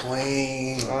be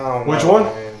clean. Which one?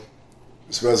 Man.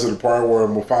 Especially the part where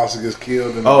Mufasa gets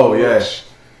killed in the bush.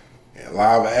 And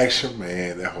live action,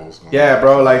 man, that hoe's gonna be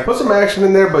bro, like, put some action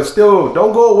in there, but still,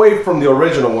 don't go away from the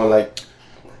original one. Like,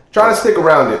 try to stick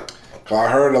around it. I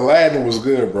heard Aladdin was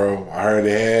good, bro. I heard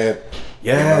they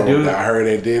had... dude. I heard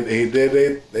they did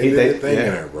their thing in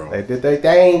there, bro. They did their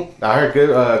thing. I heard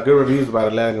good reviews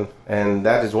about Aladdin, and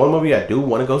that is one movie I do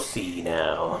want to go see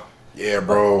now. Yeah,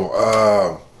 bro.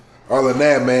 Other than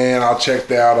that, man, I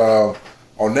checked out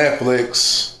on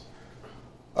Netflix.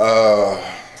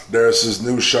 There's this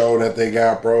new show that they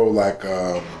got, bro. Like,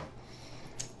 damn,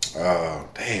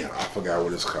 I forgot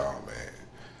what it's called, man.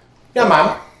 Yeah,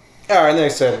 man. All right,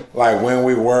 next time. Like when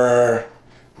we were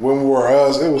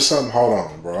us. It was something. Hold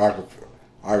on, bro. I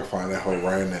can find that hoe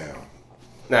right now.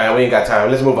 Nah, we ain't got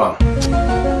time. Let's move on.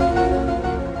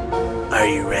 Are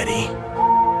you ready?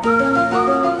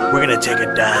 We're gonna take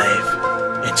a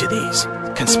dive into these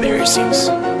conspiracies.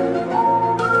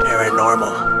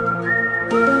 Paranormal.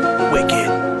 Wicked.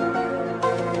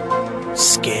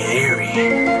 Scary.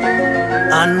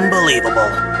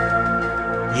 Unbelievable.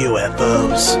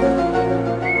 UFOs.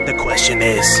 The question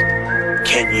is,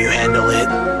 can you handle it?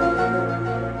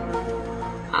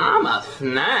 I'm a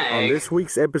snake. On this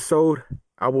week's episode,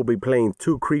 I will be playing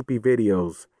 2 creepy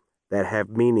videos that have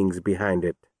meanings behind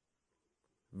it.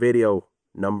 Video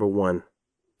number 1.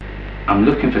 I'm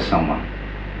looking for someone.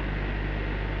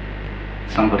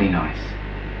 Somebody nice.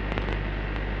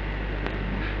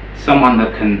 Someone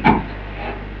that can...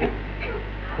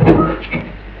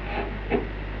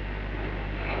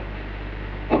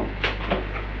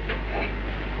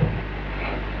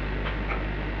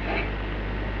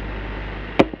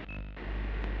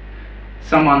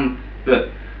 Someone that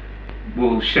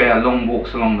will share long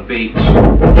walks along the beach.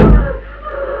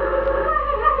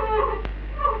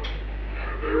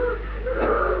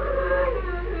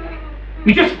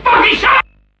 You just fucking shut up!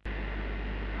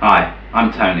 Hi,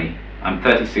 I'm Tony. I'm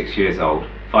 36 years old,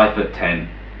 5'10",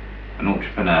 an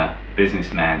entrepreneur,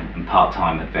 businessman and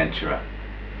part-time adventurer.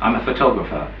 I'm a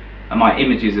photographer and my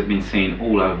images have been seen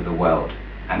all over the world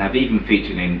and have even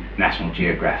featured in National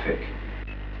Geographic.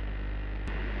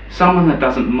 Someone that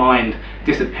doesn't mind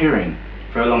disappearing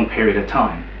for a long period of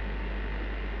time.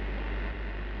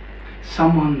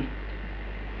 Somebody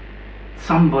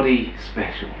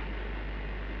special.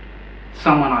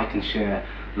 Someone I can share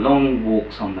long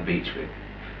walks on the beach with,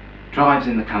 drives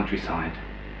in the countryside,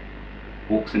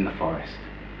 walks in the forest.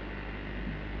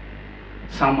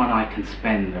 Someone I can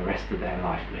spend the rest of their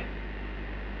life with.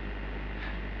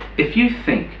 If you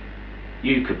think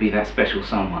you could be that special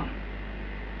someone,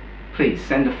 please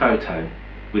send a photo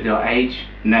with your age,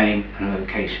 name and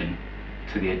location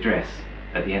to the address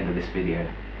at the end of this video.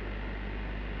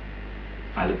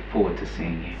 I look forward to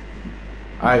seeing you.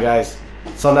 Alright guys,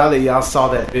 so now that y'all saw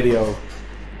that video,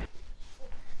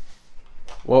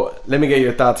 well, let me get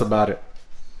your thoughts about it.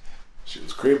 She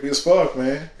was creepy as fuck,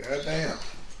 man. Goddamn.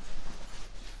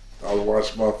 I was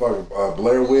watching motherfucking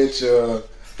Blair Witch and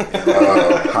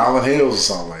Holland Hills or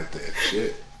something like that.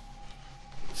 Shit.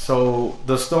 So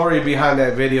the story behind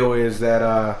that video is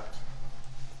that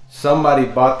somebody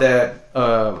bought that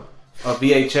a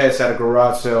VHS at a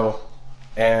garage sale,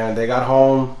 and they got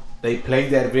home, they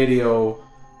played that video,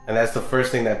 and that's the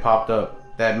first thing that popped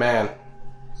up, that man.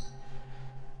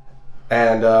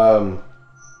 And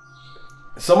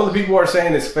some of the people are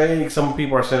saying it's fake, some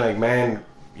people are saying like, man,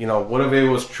 you know, what if it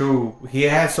was true? He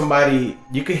had somebody,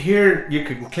 you could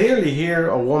clearly hear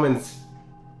a woman's,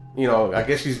 you know, I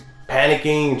guess she's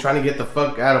panicking and trying to get the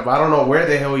fuck out of, I don't know where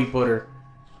the hell he put her.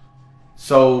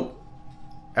 So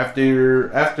after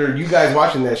you guys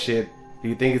watching that shit, do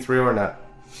you think it's real or not?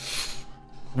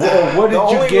 What did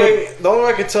you get? The only way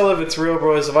I can tell if it's real,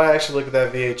 bro, is if I actually look at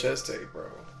that VHS tape, bro.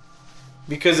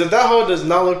 Because if that hoe does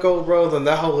not look old, bro, then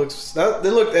that hoe looks... they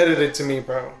looked edited to me,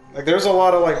 bro. Like, there's a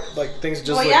lot of, like things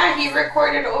just... Well, yeah, he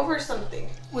recorded over something.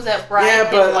 Was that Brian? Yeah,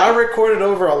 but I recorded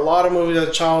over a lot of movies as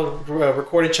a child,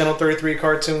 recorded Channel 33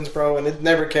 cartoons, bro, and it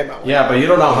never came out. Yeah, but you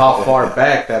don't know how far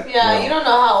back that... Yeah, you don't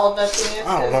know how old that thing is.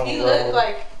 I don't know, he bro. looked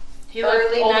like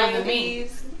early older than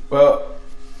 90s. Well,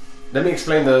 let me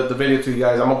explain the video to you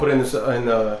guys. I'm gonna put in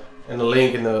the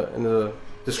link in the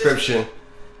description.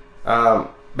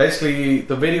 Basically,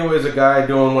 the video is a guy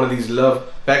doing one of these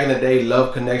back in the day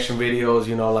love connection videos.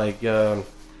 You know, like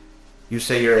you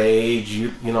say your age.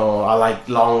 You know, I like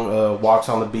long walks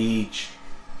on the beach.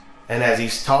 and as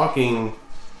he's talking,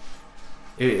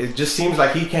 it just seems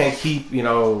like he can't keep, you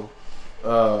know,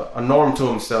 a norm to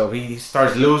himself. He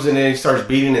starts losing it. He starts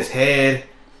beating his head,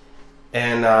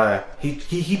 and he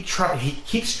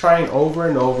keeps trying over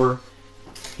and over.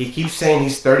 He keeps saying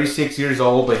he's 36 years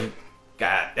old, but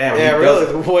God damn. Yeah,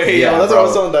 really? Wait, yeah, that's what I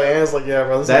was telling Diane. It's like, yeah,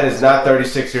 bro. That is not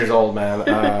 36 years old, man.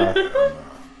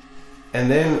 And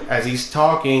then as he's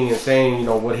talking and saying, you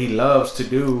know, what he loves to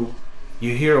do,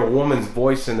 you hear a woman's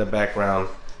voice in the background.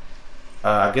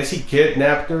 I guess he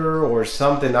kidnapped her or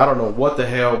something. I don't know what the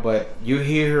hell, but you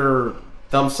hear her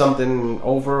thump something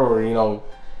over, or, you know,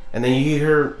 and then you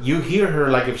hear her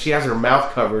like if she has her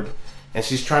mouth covered and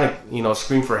she's trying to, you know,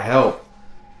 scream for help.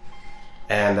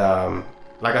 And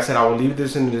like I said, I will leave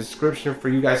this in the description for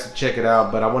you guys to check it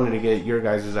out, but I wanted to get your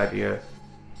guys' idea.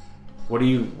 What are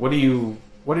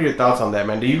your thoughts on that,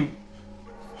 man?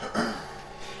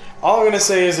 All I'm gonna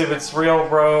say is if it's real,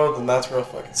 bro, then that's real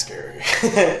fucking scary.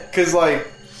 Cause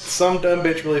like, some dumb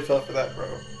bitch really fell for that, bro.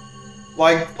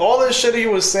 Like, all this shit he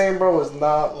was saying, bro, was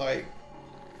not like...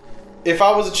 If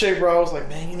I was a chick, bro, I was like,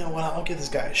 man, you know what? I'll give this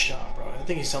guy a shot, bro. I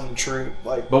think he's telling the truth.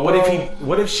 Like, but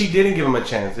what if she didn't give him a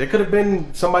chance? It could have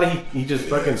been somebody he just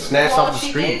fucking snatched off the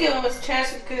street. Well, she did give him a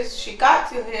chance because she got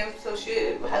to him, so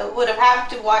she would have had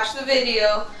to watch the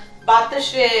video, bought the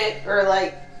shit, or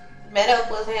like met up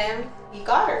with him. He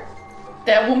got her.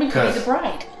 That woman could be the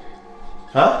bride.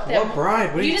 Huh? What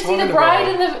bride? What are you just talking see the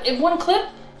bride about? in one clip?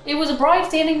 It was a bride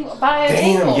standing by a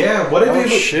table. Damn, yeah. What if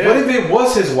it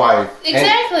was his wife?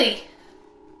 Exactly.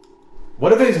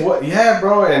 What if it's what? Yeah,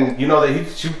 bro. And you know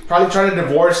that she probably trying to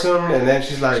divorce him, and then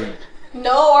she's like,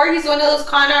 no, or he's one of those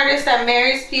con artists that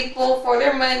marries people for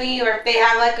their money, or if they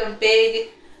have like a big,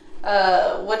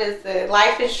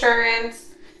 life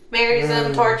insurance, marries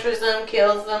them, tortures them,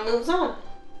 kills them, moves on.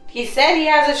 He said he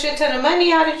has a shit ton of money.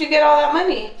 How did you get all that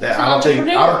money? I don't think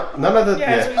none of the.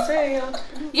 Yeah, that's what he's saying.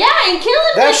 Yeah, and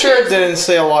killing That bitches. sure didn't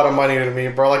say a lot of money to me,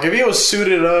 bro. Like, if he was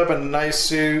suited up in a nice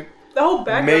suit, the whole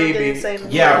background didn't say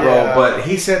anything. Yeah, bro. But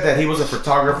he said that he was a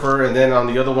photographer, and then on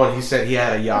the other one, he said he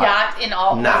had a yacht. Yacht in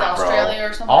Australia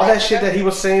or something. All that shit that he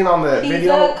was saying on the He's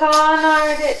video. a con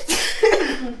artist.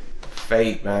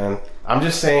 Fake, man. I'm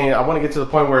just saying. I want to get to the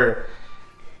point where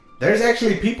there's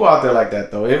actually people out there like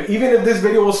that, though. Even if this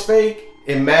video was fake,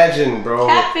 imagine, bro.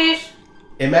 Catfish.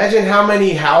 Imagine how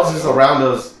many houses around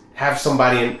us have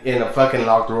somebody in a fucking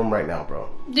locked room right now, bro.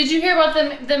 Did you hear about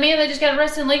the man that just got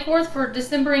arrested in Lake Worth for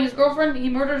dismembering his girlfriend? He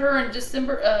murdered her and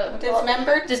dismembered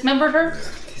her.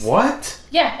 What?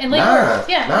 Yeah, in Lake Worth.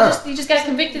 Yeah, he just got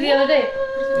convicted the other day.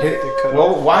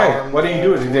 Well, why? What did he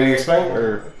do? Did he explain?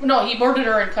 Or no, he murdered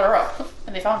her and cut her up,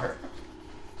 and they found her.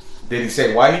 did he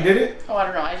say why he did it? Oh, I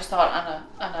don't know. I just thought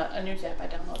on a news app I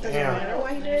downloaded. Damn. I don't know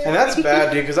why he did it. And that's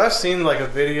bad, dude, because I've seen like a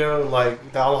video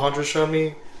like that Alejandro showed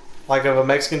me, like of a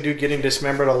Mexican dude getting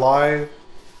dismembered alive.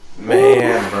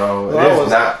 Man, bro,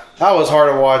 that was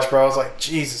hard to watch, bro. I was like,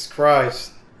 Jesus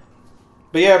Christ.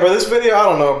 But yeah, bro, this video, I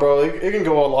don't know, bro. It can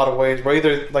go a lot of ways, bro.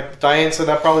 Either like Diane said,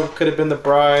 that probably could have been the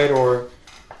bride, or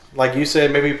like you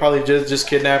said, maybe probably just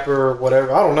kidnap her or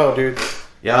whatever. I don't know, dude.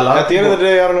 Yeah, at the end of the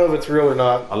day, I don't know if it's real or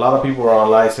not. A lot of people are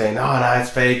online saying, "No,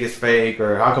 it's fake,"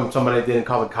 or "How come somebody didn't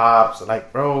call the cops?"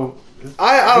 Like, bro,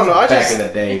 I don't know. Back in the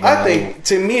day, I think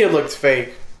to me it looked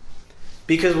fake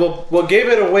because what gave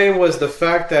it away was the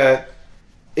fact that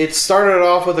it started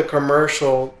off with a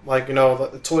commercial, like, you know,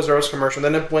 the Toys R Us commercial,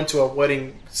 and then it went to a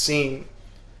wedding scene.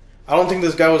 I don't think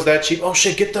this guy was that cheap. Oh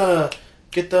shit, get the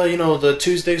you know, the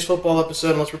Tuesdays football episode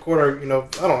and let's record our, you know,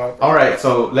 I don't know. All right,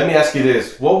 so let me ask you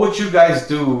this: what would you guys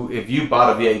do if you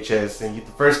bought a VHS and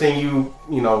the first thing you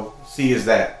know see is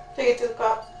that? Take it to the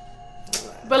cops.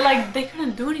 But like they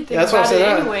couldn't do anything That's what about I it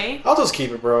said. anyway. I'll just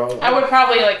keep it, bro. I would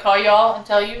probably like call y'all and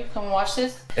tell you, come and watch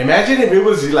this. Imagine if it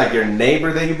was like your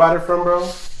neighbor that you bought it from, bro.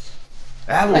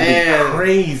 That would be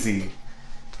crazy.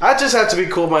 I just have to be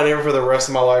cool with my neighbor for the rest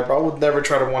of my life, bro. I would never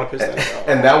try to want to piss that guy off.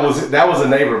 And that was a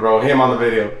neighbor, bro. Him on the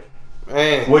video.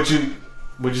 Man. Would you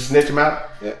snitch him out?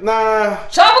 Yeah, nah.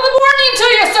 Top of the morning to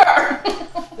you, sir.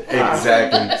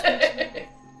 Exactly.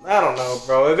 I don't know,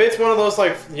 bro. If it's one of those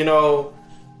like, you know,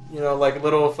 like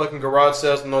little fucking garage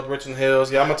sales in North Richmond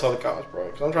Hills, yeah, I'm gonna tell the cops, bro,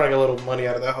 because I'm trying to get a little money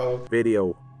out of that hoe.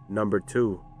 Video number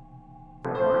 2.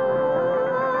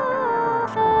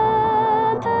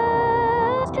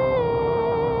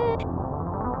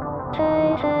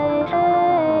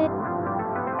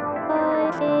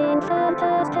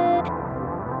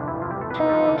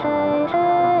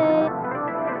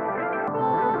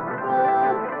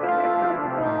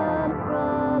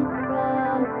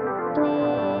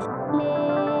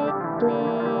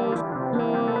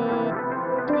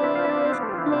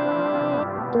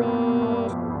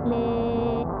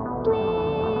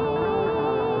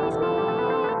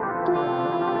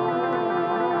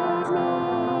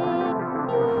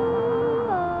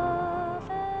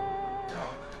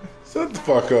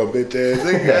 fuck up, bitch ass.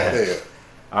 They got there.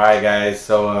 All right, guys.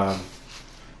 So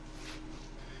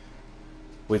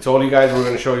we told you guys we were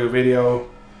gonna show you a video.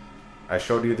 I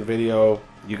showed you the video.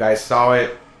 You guys saw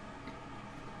it.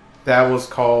 That was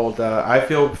called "I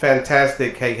Feel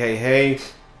Fantastic." Hey, hey, hey!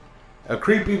 A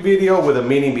creepy video with a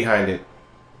meaning behind it.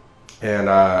 And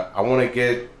I'm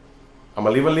gonna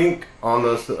leave a link on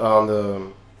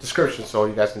the description so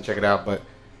you guys can check it out. But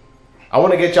I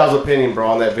want to get y'all's opinion, bro,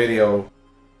 on that video.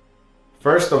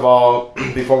 First of all,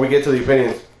 before we get to the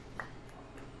opinions,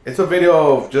 it's a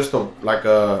video of just a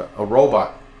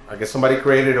robot. I guess somebody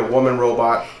created a woman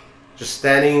robot just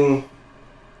standing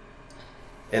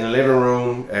in the living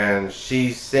room, and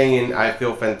she's singing "I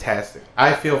Feel Fantastic."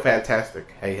 I feel fantastic.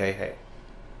 Hey, hey, hey.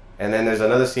 And then there's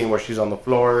another scene where she's on the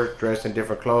floor, dressed in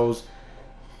different clothes,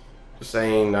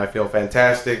 saying "I feel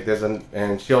fantastic."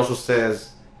 And she also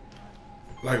says,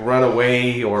 like, "Run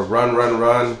away" or "Run, run,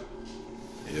 run."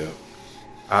 Yeah.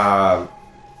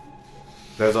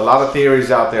 There's a lot of theories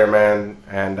out there, man,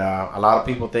 and a lot of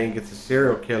people think it's a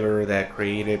serial killer that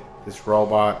created this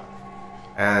robot,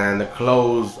 and the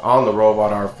clothes on the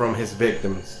robot are from his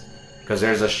victims, because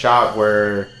there's a shot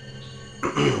where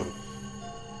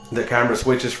the camera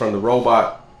switches from the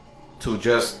robot to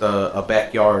just a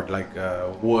backyard, like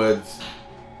woods,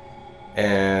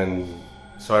 and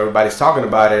so everybody's talking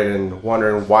about it and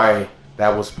wondering why that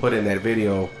was put in that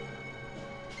video.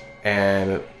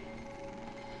 And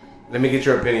let me get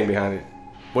your opinion behind it.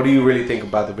 What do you really think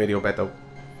about the video, Beto?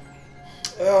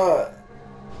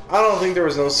 I don't think there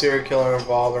was no serial killer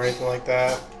involved or anything like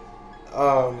that.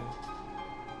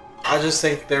 I just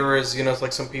think there was,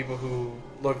 like some people who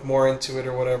looked more into it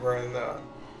or whatever, and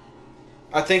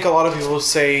I think a lot of people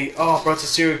say, "Oh, bro, it's a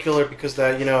serial killer because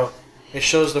that, it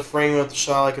shows the frame of the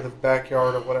shot like in the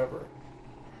backyard or whatever."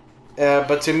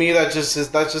 But to me, that just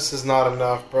is not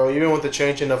enough, bro. Even with the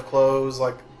changing of clothes,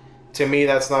 like, to me,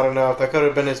 that's not enough. That could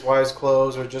have been his wife's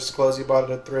clothes or just clothes he bought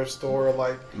at a thrift store,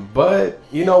 like. But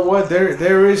you know what?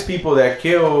 There is people that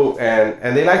kill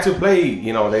and they like to play.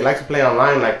 They like to play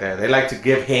online like that. They like to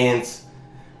give hints.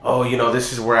 Oh,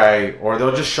 this is where or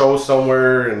they'll just show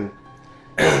somewhere and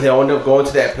they'll end up going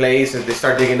to that place and they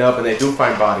start digging up and they do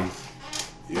find bodies.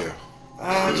 Yeah.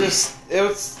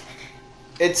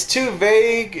 It's too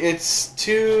vague. It's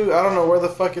too, I don't know where the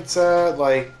fuck it's at.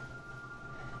 Like,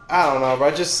 I don't know,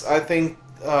 but I think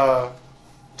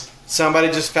somebody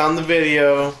just found the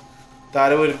video,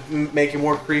 thought it would make it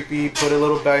more creepy, put a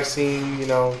little back scene,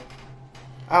 I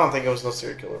don't think it was no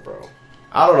serial killer, bro.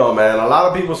 I don't know, man. A lot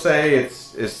of people say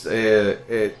it's a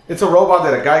robot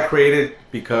that a guy created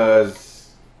because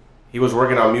he was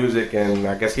working on music, and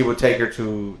I guess he would take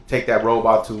that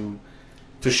robot to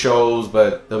shows,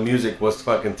 but the music was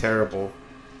fucking terrible.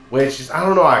 Which is, I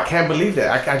don't know, I can't believe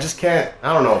that. I just can't.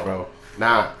 I don't know, bro.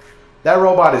 Nah. That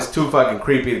robot is too fucking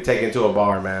creepy to take into a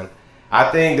bar, man. I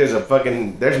think there's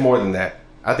more than that.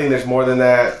 I think there's more than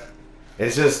that.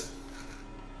 It's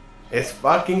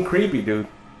fucking creepy, dude.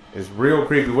 It's real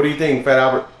creepy. What do you think, Fat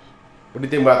Albert? What do you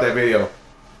think about that video?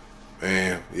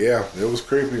 Man, yeah, it was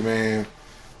creepy, man.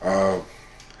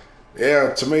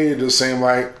 Yeah, to me, it just seemed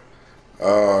like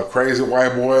a crazy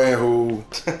white boy who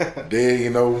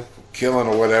did, killing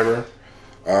or whatever.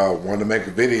 Wanted to make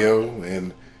a video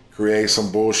and create some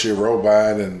bullshit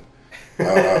robot and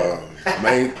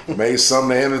made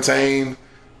something to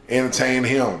entertain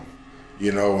him,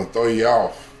 and throw you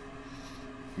off.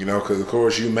 Because of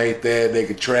course you make that, they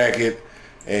could track it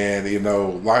and,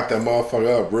 lock that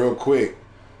motherfucker up real quick.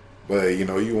 But,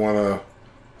 you want to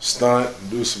stunt and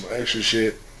do some extra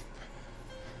shit.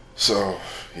 So,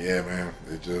 yeah, man,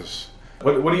 it just...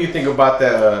 What do you think about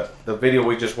that, the video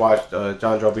we just watched,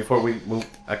 John Joe, before we move?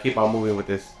 I keep on moving with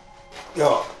this.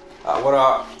 Yo, I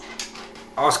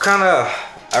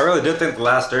really did think the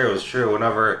last theory was true.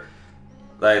 Whenever,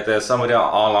 like, there's somebody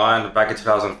online back in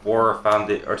 2004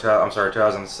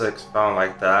 2006 found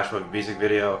like the actual music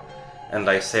video and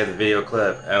like saved the video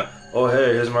clip and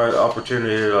hey, here's my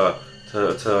opportunity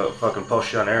to fucking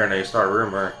post you on air and they start a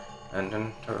rumor and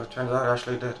then it turns out it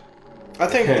actually did. I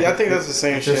think that's the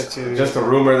same shit too. Just a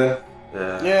rumor then.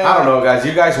 Yeah. I don't know, guys.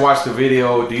 You guys watched the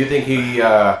video. Do you think he?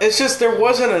 It's just there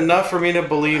wasn't enough for me to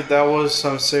believe that was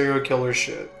some serial killer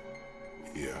shit.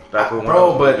 Yeah,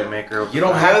 bro, but you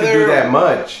don't have to do that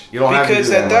much. You don't have to do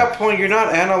because at that point you're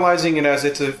not analyzing it as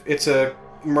it's a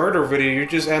murder video. You're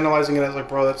just analyzing it as like,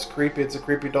 bro, that's creepy. It's a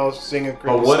creepy doll singing a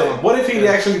creepy song. What if he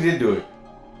actually did do it?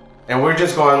 And we're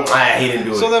just going, he didn't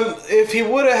do it. So then, if he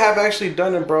would have actually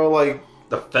done it, bro, like.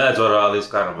 The feds would have at least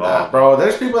got involved. Bro,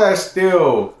 there's people that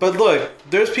still... But look,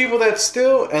 there's people that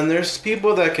still... And there's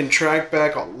people that can track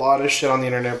back a lot of shit on the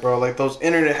internet, bro. Like those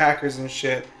internet hackers and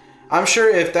shit. I'm sure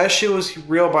if that shit was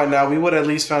real by now, we would at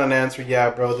least found an answer. Yeah,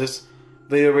 bro, this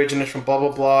video originates from blah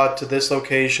blah blah to this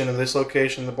location and this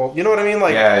location. You know what I mean?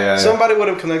 Like, somebody would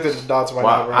have connected the dots by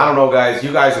now, bro. I don't know, guys.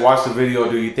 You guys watched the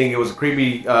video. Do you think it was a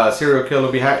creepy serial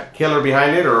killer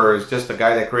behind it, or is just the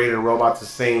guy that created a robot to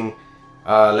sing?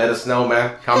 Let us know,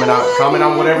 man. Comment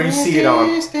on whatever you see it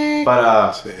on.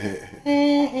 But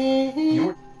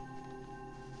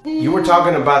you were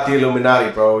talking about the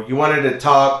Illuminati, bro. You wanted to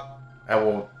talk,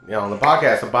 on the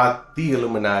podcast about the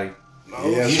Illuminati.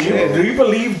 Do you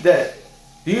believe that?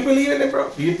 Do you believe in it, bro?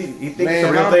 Do you think it's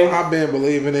a real thing? I've been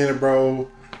believing in it, bro,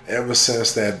 ever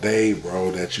since that day,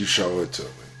 bro, that you showed it to me.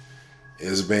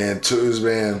 It's been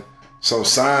some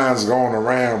signs going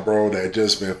around, bro, that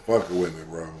just been fucking with me,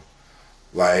 bro.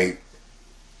 Like,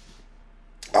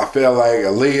 I felt like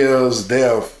Aaliyah's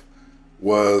death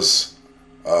was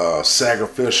a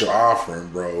sacrificial offering,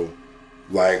 bro,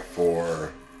 like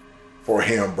for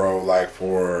him, bro, like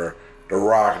for The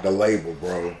Rock, the label,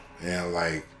 bro, and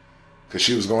like, cause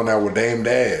she was going out with Dame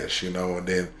Dash, and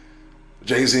then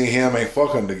Jay-Z and him ain't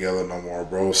fucking together no more,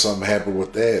 bro. Something happened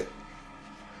with that,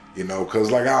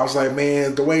 cause like I was like,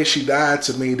 man, the way she died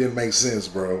to me didn't make sense,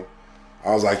 bro.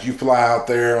 I was like, you fly out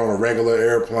there on a regular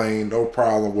airplane, no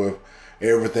problem with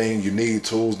everything you need,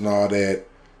 tools and all that,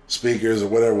 speakers or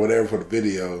whatever for the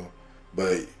video,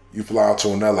 but you fly out to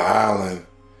another island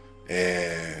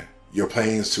and your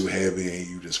plane's too heavy and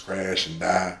you just crash and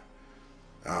die.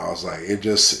 I was like,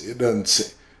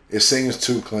 it seems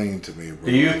too clean to me, bro.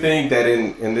 Do you think that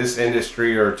in this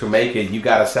industry, or to make it, you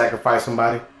gotta sacrifice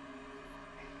somebody?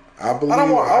 I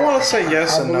want to say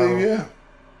yes and no. Yeah.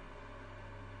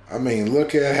 I mean,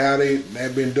 look at how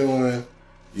they've been doing,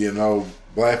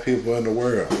 black people in the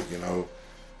world,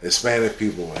 Hispanic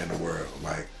people in the world,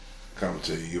 like coming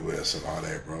to the U.S. and all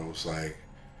that, bro. It's like,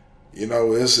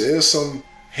 it's some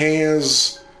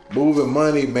hands moving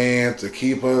money, man, to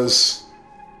keep us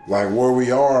like where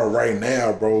we are right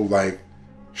now, bro, like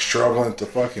struggling to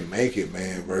fucking make it,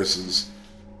 man, versus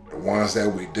the ones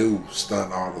that we do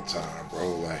stunt all the time,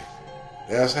 bro. Like,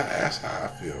 that's how I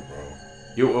feel, bro.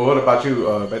 What about you,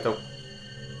 Beto?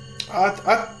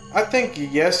 I think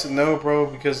yes and no, bro,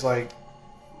 because like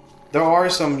there are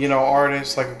some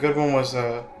artists. Like a good one was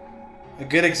a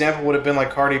good example would have been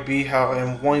like Cardi B. How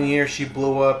in 1 year she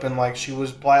blew up and like she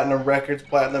was platinum records,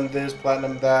 platinum this,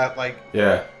 platinum that. Like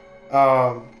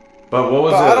But what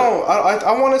was it?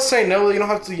 I want to say no. You don't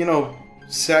have to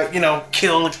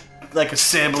kill like a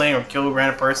sibling or kill a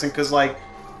random person, because like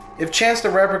if Chance the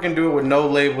Rapper can do it with no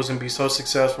labels and be so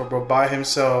successful, bro, by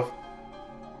himself.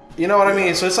 You know what I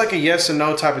mean? So it's like a yes and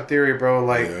no type of theory, bro.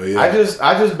 Like I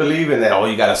just believe in that. Oh,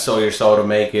 you gotta sell your soul to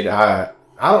make it. I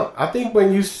think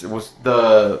when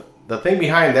the thing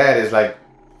behind that is like,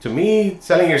 to me,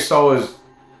 selling your soul is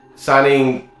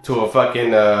signing to a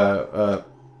fucking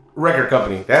record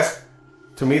company. That's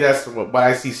what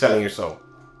I see selling your soul,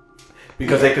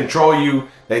 because they control you.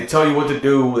 They tell you what to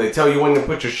do. They tell you when to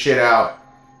put your shit out.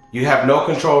 You have no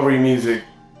control over your music.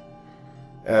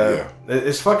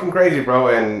 It's fucking crazy, bro.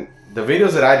 And the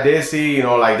videos that I did see,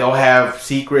 like they'll have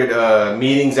secret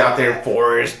meetings out there in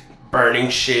forest, burning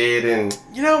shit, and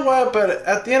you know what? But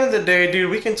at the end of the day, dude,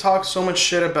 we can talk so much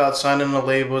shit about signing a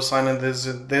label, signing this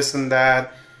and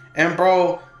that, and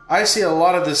bro, I see a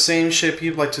lot of the same shit.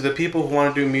 People like, to the people who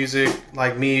want to do music,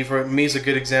 like me. For me, is a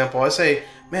good example. I say,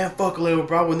 man, fuck a label,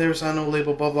 bro. I would never sign no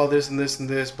label, blah blah, this and this and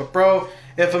this. But bro,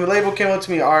 if a label came up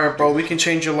to me, all right, bro, we can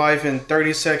change your life in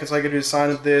 30 seconds. All you gotta do is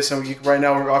sign this, and right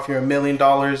now we're offering $1 million.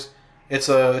 It's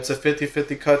a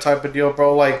 50-50 cut type of deal,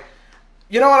 bro. Like,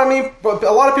 you know what I mean? But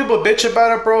a lot of people bitch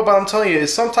about it, bro. But I'm telling you, if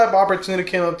some type of opportunity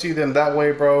came up to you then that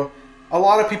way, bro. A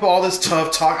lot of people, all this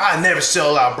tough talk, I never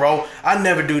sell out, bro. I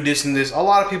never do this and this. A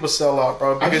lot of people sell out,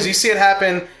 bro, because you see it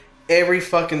happen every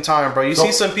fucking time, bro. You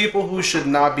see some people who should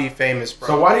not be famous, bro.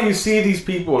 So why do you see these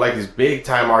people, like these big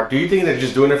time art? Do you think they're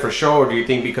just doing it for show, or do you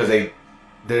think because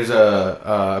there's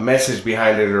a message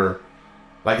behind it, or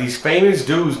like these famous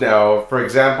dudes now, for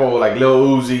example, like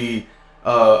Lil Uzi,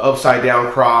 Upside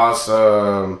Down Cross,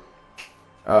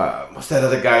 what's that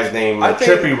other guy's name? Like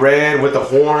Trippie Redd with the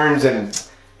horns and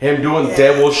him doing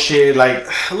devil shit. Like,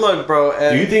 look,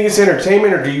 bro. Do you think it's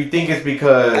entertainment, or do you think it's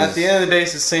because at the end of the day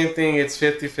it's the same thing? It's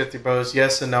 50-50, bro. It's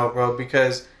yes and no, bro.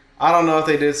 Because I don't know if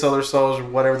they did sell their souls or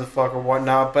whatever the fuck or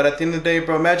whatnot. But at the end of the day,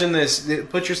 bro, imagine this.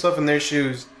 Put yourself in their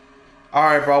shoes. All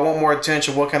right, bro. I want more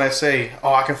attention. What can I say?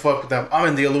 Oh, I can fuck with them. I'm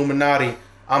in the Illuminati.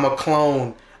 I'm a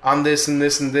clone. I'm this and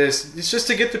this and this. It's just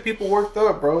to get the people worked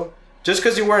up, bro. Just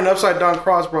because you wear an upside down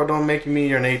cross, bro, don't make you mean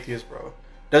you're an atheist, bro.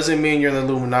 Doesn't mean you're in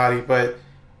the Illuminati, but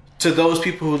to those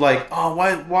people who like, oh,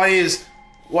 why is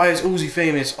Uzi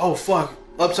famous? Oh fuck,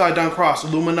 upside down cross,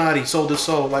 Illuminati, soul to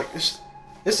soul. Like it's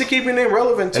to keep your name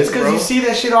relevant. It's because you see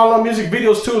that shit all on music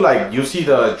videos too. Like you see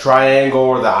the triangle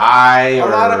or the eye. A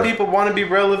lot of people want to be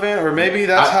relevant, or maybe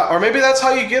that's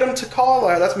how you get them to call.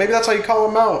 Maybe that's how you call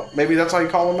them out. Maybe that's how you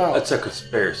call them out. That's a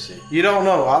conspiracy. You don't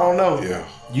know. I don't know. Yeah.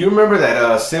 You remember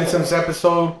that Simpsons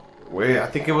episode where I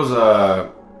think it was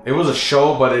a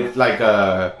show, but it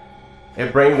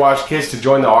it brainwashed kids to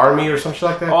join the army or something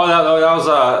like that. Oh, that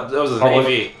was the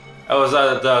Navy. It was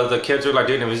the kids were like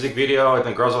doing a music video, and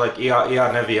the girls were like Eon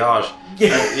Neviage.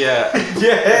 Yeah, yeah. If you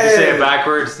say it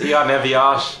backwards, Eon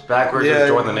Neviage backwards, just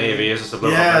join the Navy. It's just a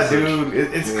little message. Dude,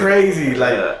 it's crazy.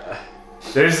 Like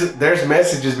there's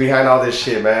messages behind all this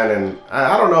shit, man, and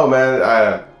I don't know,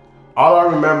 man. All I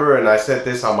remember, and I said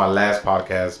this on my last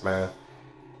podcast, man.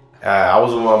 I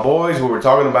was with my boys. We were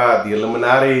talking about the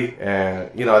Illuminati, and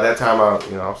at that time,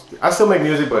 I still make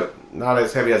music, but not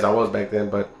as heavy as I was back then.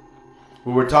 But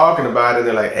we were talking about it, and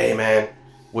they're like, "Hey, man,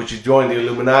 would you join the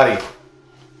Illuminati?"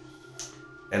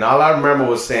 And all I remember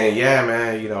was saying, "Yeah,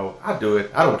 man, I'll do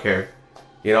it. I don't care.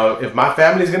 If my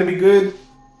family's gonna be good,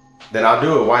 then I'll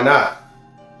do it. Why not?"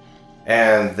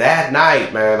 And that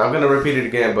night, man, I'm gonna repeat it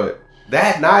again, but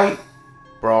that night,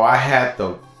 bro, I had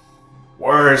the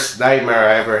worst nightmare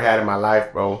I ever had in my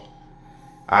life, bro.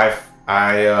 I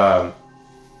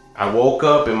woke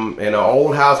up in an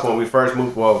old house when we first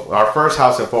moved. Well, our first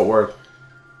house in Fort Worth,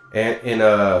 and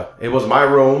it was my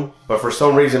room, but for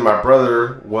some reason my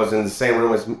brother was in the same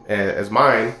room as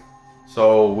mine.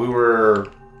 So we were,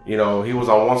 he was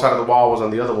on one side of the wall, I was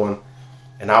on the other one,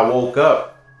 and I woke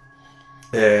up.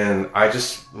 And I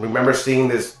just remember seeing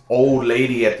this old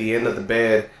lady at the end of the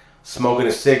bed smoking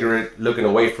a cigarette, looking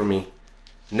away from me.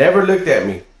 Never looked at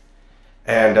me.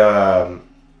 And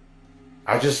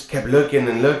I just kept looking,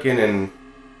 and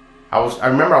I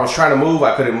remember I was trying to move,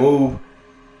 I couldn't move.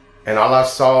 And I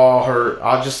just saw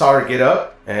her get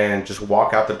up and just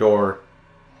walk out the door.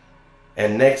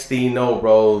 And next thing you know,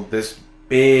 bro, this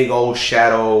big old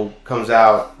shadow comes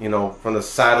out, from the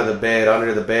side of the bed,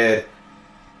 under the bed.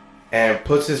 And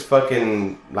puts his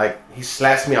fucking, he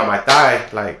slaps me on my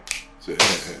thigh,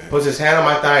 puts his hand on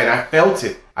my thigh, and I felt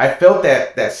it. I felt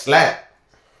that slap.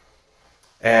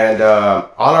 And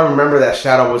all I remember that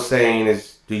shadow was saying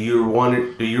is, do you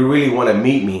really want to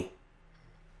meet me?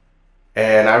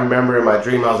 And I remember in my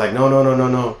dream, I was like,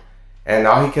 no. And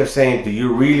all he kept saying, do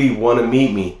you really want to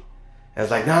meet me? And I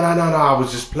was like, no, I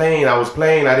was just playing.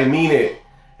 I didn't mean it.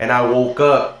 And I woke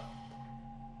up,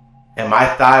 and my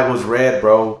thigh was red,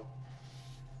 bro.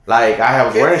 I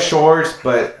was wearing shorts,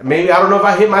 but maybe, I don't know if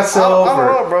I hit myself. I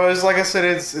don't know, bro. It's like I said,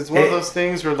 it's one of those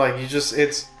things where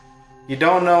you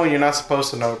don't know and you're not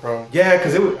supposed to know, bro. Yeah,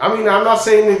 because I'm not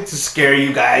saying it to scare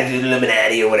you guys,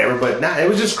 Illuminati or whatever, but it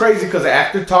was just crazy because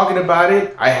after talking about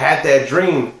it, I had that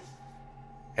dream.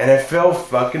 And it felt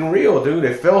fucking real, dude.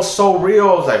 It felt so real.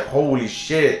 I was like, holy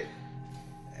shit.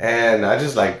 And I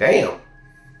just damn.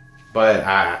 But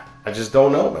I just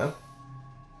don't know, man.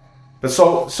 But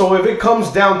so if it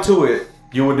comes down to it,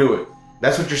 you would do it.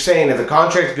 That's what you're saying. If the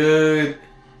contract's good,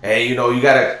 hey, you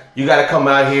gotta come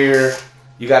out here.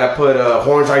 You gotta put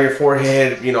horns on your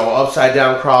forehead. Upside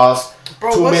down cross.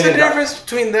 Bro, what's the difference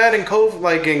between that and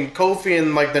Kofi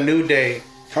and the New Day?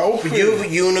 Kofi,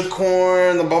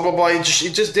 unicorn, the blah blah blah. It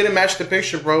just didn't match the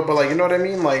picture, bro. But you know what I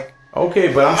mean,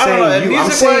 Okay, but I'm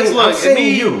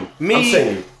saying you.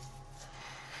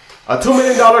 A $2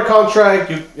 million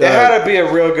contract. It had to be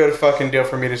a real good fucking deal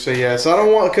for me to say yes. I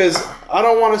don't want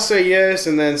to say yes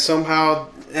and then somehow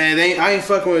I ain't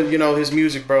fucking with his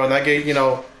music, bro. And I get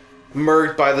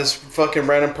murked by this fucking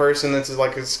random person that's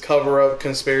this cover up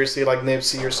conspiracy like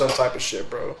Nipsey or some type of shit,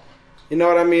 bro. You know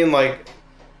what I mean?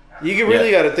 You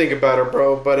really got to think about it,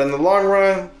 bro. But in the long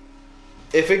run,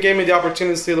 if it gave me the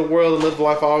opportunity to see the world and live the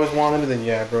life I always wanted, then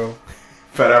yeah, bro.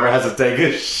 Fat Ever has to take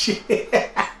a shit.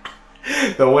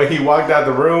 The way he walked out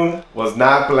the room was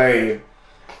not playing.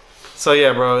 So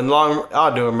yeah, bro.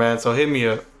 I'll do it, man. So hit me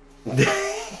up.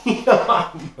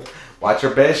 Watch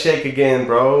your bed shake again,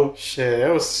 bro. Shit,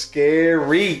 that was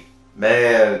scary.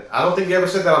 Man, I don't think you ever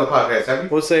said that on the podcast, have you?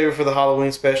 We'll save it for the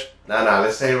Halloween special. Nah,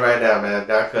 let's say it right now, man.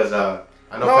 Not because I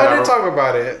know. No, I did talk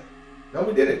about it. No,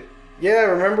 we didn't. Yeah,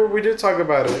 remember we did talk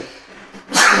about it.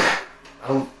 I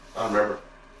don't remember.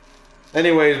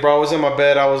 Anyways, bro, I was in my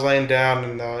bed. I was laying down,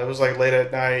 and it was late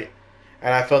at night,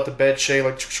 and I felt the bed shake,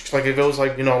 like if it was one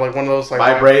of those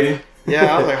vibrating.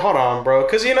 Yeah, I was like, hold on, bro,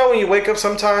 because when you wake up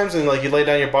sometimes and you lay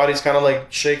down, your body's kind of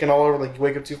shaking all over, you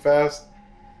wake up too fast.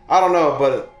 I don't know,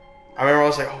 but I remember I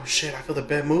was like, oh shit, I feel the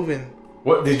bed moving.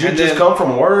 What did you just come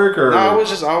from work or? No, I was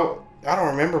just I don't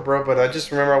remember, bro, but I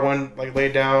just remember I went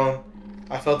laid down.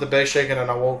 I felt the bed shaking and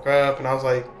I woke up and I was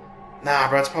like, nah,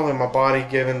 bro, it's probably my body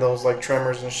giving those like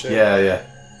tremors and shit. Yeah.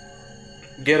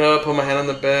 Get up, put my hand on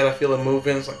the bed, I feel it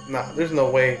moving. It's like, nah, there's no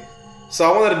way. So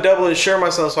I wanted to double insure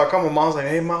myself. So I called my mom. I was like,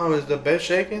 hey, Mom, is the bed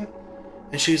shaking?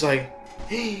 And she's like,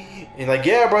 and like,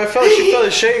 yeah, bro, she felt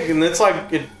it shake. And it's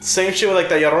like, same shit with like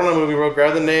that Llorona movie, bro.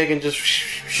 Grabbed the egg and just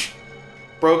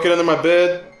broke it under my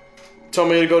bed. Told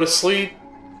me to go to sleep.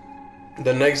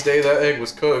 The next day, that egg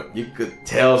was cooked. You could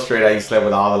tell straight out you slept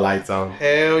with all the lights on.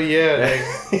 Hell yeah,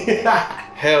 nigga.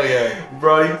 Hell yeah.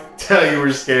 Bro, you tell you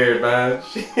were scared, man.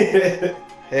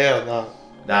 Hell no.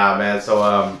 Nah, man.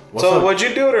 So, would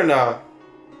you do it or not?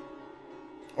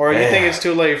 Or do you think it's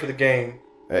too late for the game?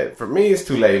 For me, it's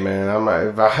too late, man.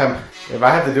 If I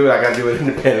have to do it, I gotta do it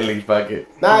independently. Fuck it.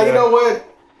 Nah, you know what?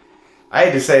 I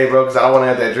hate to say it, bro, because I don't want to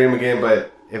have that dream again.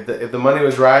 But if the money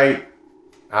was right,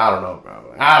 I don't know,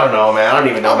 bro. I don't know, man. I don't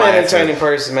even know. I'm an entertaining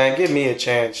person, man. Give me a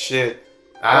chance. Shit.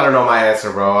 I don't know my answer,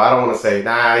 bro. I don't want to say.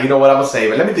 Nah, you know what? I'm gonna say,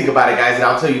 but let me think about it, guys, and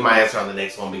I'll tell you my answer on the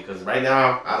next one because right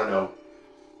now, I don't know.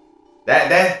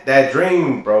 That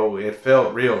dream, bro, it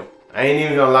felt real. I ain't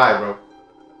even gonna lie, bro.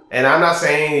 And I'm not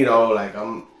saying, you know, like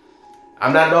I'm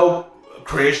not no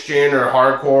Christian or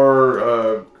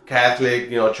hardcore Catholic,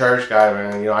 you know, church guy,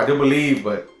 man. You know, I do believe,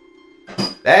 but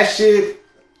that shit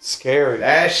scary.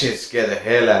 That shit scared the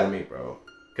hell out of me, bro.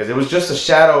 Because it was just a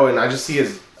shadow, and I just see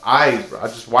his eyes, bro.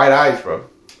 Just white eyes, bro.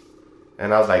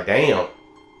 And I was like, damn,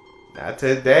 not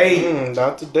today.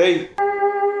 Not today.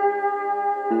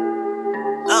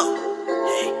 Oh,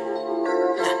 hey,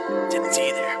 didn't see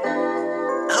you there.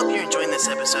 I hope you're enjoying this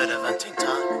episode of Untamed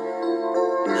Talk.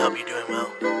 I hope you're doing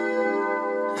well.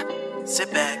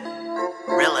 Sit back,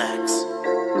 relax,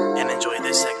 and enjoy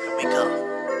this segment we call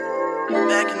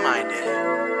Back in My Day.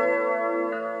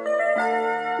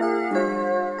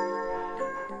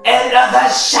 End of the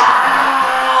show!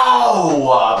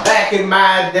 Back in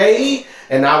my day,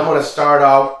 and I want to start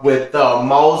off with the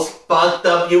most fucked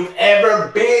up you've ever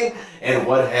been, and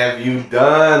what have you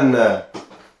done?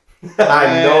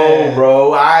 I know,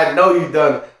 bro. I know you've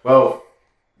done. Well,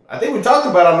 I think we talked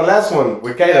about it on the last one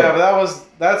with Caleb. Yeah, but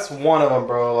that's one of them,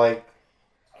 bro. Like,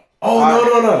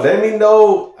 no. Let me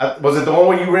know. Was it the one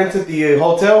where you rented the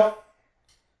hotel?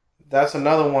 That's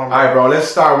another one, bro. All right, bro. Let's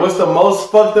start. What's the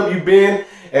most fucked up you've been,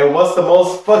 and what's the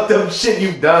most fucked up shit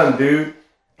you've done, dude?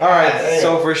 All right.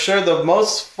 So for sure, the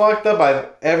most fucked up I've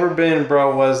ever been,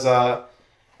 bro, was I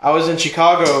was in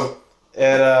Chicago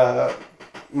at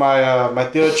my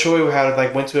Theo Choi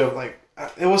went to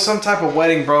it was some type of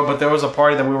wedding, bro, but there was a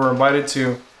party that we were invited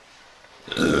to.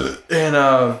 And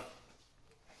I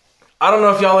don't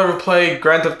know if y'all ever played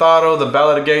Grand Theft Auto, The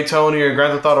Ballad of Gay Tony, or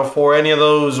Grand Theft Auto 4, any of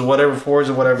those, whatever 4s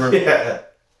or whatever. Yeah.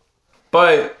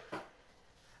 But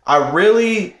I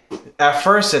really, at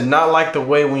first, did not like the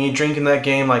way when you drink in that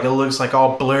game, like it looks like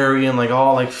all blurry and like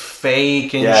all like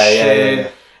fake and shit.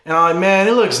 Yeah. And I'm like, man,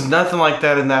 it looks nothing like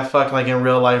that in that fucking, like, in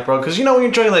real life, bro. Because, you know, when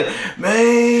you're drinking, like,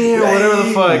 man, or whatever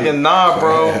the fuck. And nah,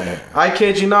 bro. I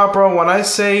kid you not, bro. When I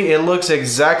say it looks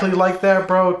exactly like that,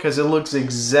 bro, because it looks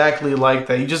exactly like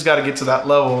that. You just got to get to that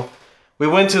level. We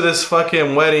went to this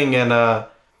fucking wedding, and I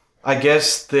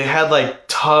guess they had, like,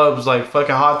 tubs, like,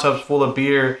 fucking hot tubs full of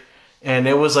beer. And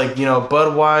it was, like, you know,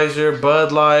 Budweiser,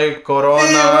 Bud Light,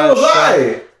 Corona,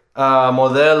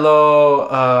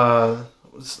 Modelo,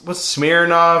 what's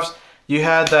Smirnoffs? You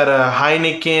had that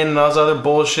Heineken and all this other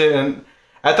bullshit. And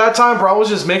at that time, bro, I was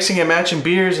just mixing and matching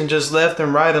beers and just left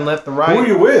and right. Who are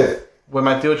you with? With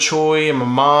my Theo Choi and my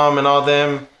mom and all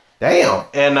them. Damn.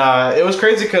 And it was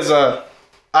crazy because I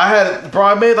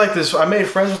made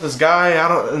friends with this guy.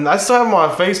 And I still have him on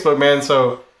Facebook, man.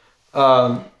 So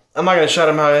I'm not gonna shout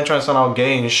him out. I ain't trying to sound all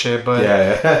gay and shit, but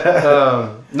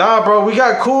nah, bro, we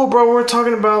got cool, bro. We're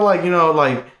talking about, like, you know,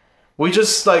 like, we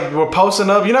just, like, we're posting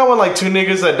up. You know when, like, two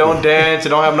niggas that don't dance and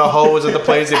don't have no hoes at the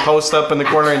place, they post up in the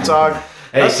corner and talk?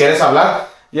 Hey, ¿quieres hablar?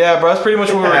 Yeah, bro, that's pretty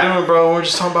much what we were doing, bro. We're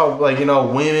just talking about, like, you know,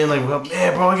 women. Like,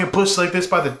 man, bro, I get pushed like this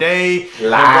by the day.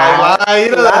 Lie.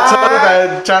 You know,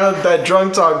 that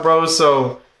drunk talk, bro.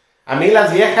 So, a mí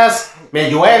las viejas me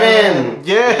llueven.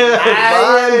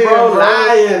 Yeah.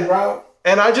 Lying, bro.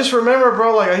 And I just remember,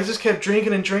 bro, like, I just kept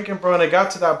drinking and drinking, bro. And it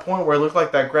got to that point where it looked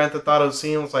like that Grand Theft Auto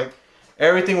scene was like,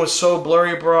 everything was so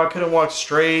blurry, bro. I couldn't walk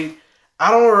straight.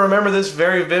 I don't remember this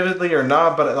very vividly or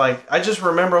not, but, like, I just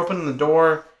remember opening the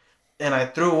door and I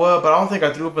threw up. But I don't think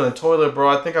I threw up in the toilet, bro.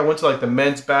 I think I went to, like, the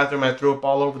men's bathroom. I threw up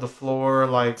all over the floor.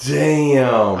 Like,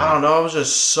 damn. I don't know. I was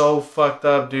just so fucked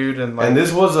up, dude. And, like,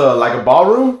 this was like a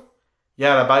ballroom?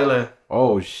 Yeah, the baile.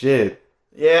 Oh, shit.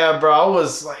 Yeah, bro. I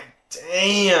was like,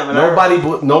 damn. And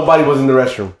nobody was in the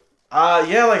restroom.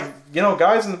 Yeah, like, you know,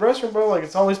 guys in the restroom, bro, like,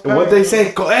 it's always packed. What they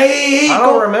say? Go, hey, I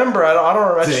don't remember. I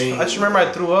don't. I Dang. just remember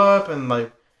I threw up and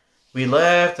like we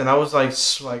left and I was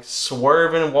like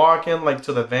swerving, walking like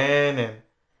to the van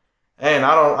and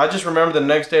I just remember the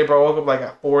next day, bro. I woke up like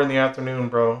at 4 p.m,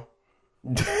 bro.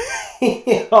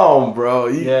 Oh, bro.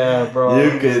 Yeah, bro.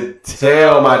 You could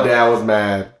tell my dad was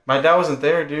mad. My dad wasn't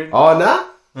there, dude. Oh, nah?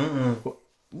 Mm-mm.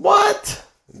 What?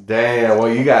 Damn.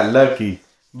 Well, you got lucky.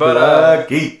 But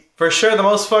lucky. For sure, the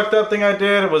most fucked up thing I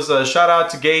did was shout out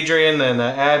to Gadrian and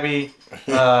Abby,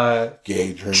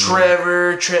 Gadrian,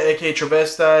 Trevor, aka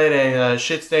Travestite, and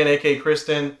Shitstain, aka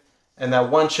Kristen, and that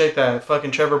one chick that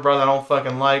fucking Trevor brother I don't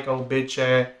fucking like, old bitch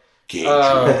ass.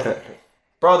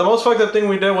 Bro, the most fucked up thing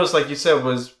we did was, like you said,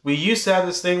 was we used to have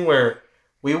this thing where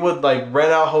we would like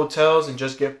rent out hotels and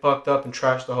just get fucked up and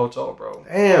trash the hotel, bro.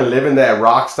 Damn, living that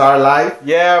rock star life.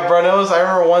 Yeah, bro. I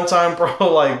remember one time, bro,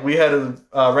 like we had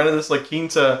rented this La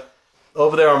Quinta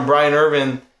over there on Bryan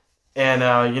Irvin,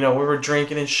 and you know, we were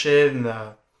drinking and shit, and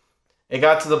it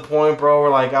got to the point, bro, where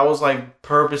like I was like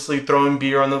purposely throwing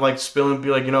beer on the like spilling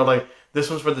beer, like, you know, like this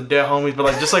one's for the dead homies, but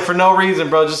like just like for no reason,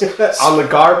 bro, just on the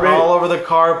carpet, all over the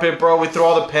carpet, bro. We threw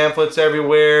all the pamphlets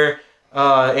everywhere.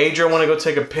 Adrian wanted to go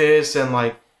take a piss, and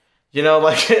like, you know,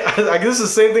 like I guess it's the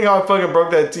same thing how I fucking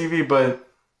broke that TV, but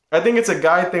I think it's a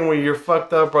guy thing where you're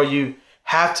fucked up, bro. You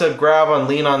have to grab on,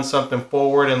 lean on something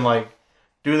forward, and like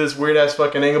do this weird ass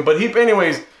fucking angle. But he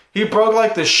broke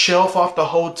like the shelf off the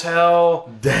hotel.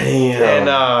 Damn.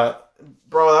 And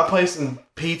bro, that place and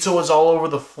pizza was all over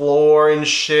the floor and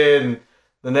shit. And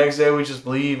the next day we just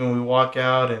leave and we walk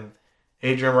out, and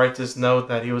Adrian writes this note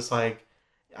that he was like,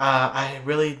 I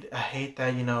hate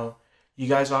that, you know, you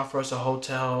guys offer us a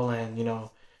hotel and, you know,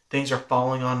 things are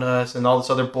falling on us and all this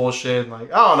other bullshit. And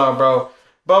like, I don't know, bro.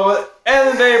 But at the end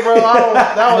of the day, bro,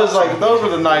 that was like, those were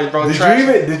the nights, bro.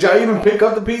 Did y'all even pick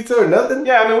up the pizza or nothing?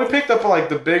 Yeah, I mean, we picked up like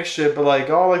the big shit, but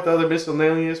like all like the other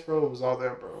miscellaneous, bro, it was all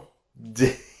there, bro.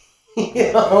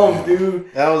 Damn,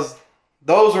 dude.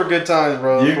 Those were good times,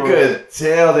 bro. You could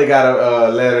tell they got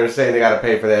a letter saying they got to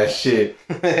pay for that shit.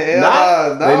 They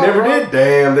never did.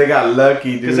 Damn, they got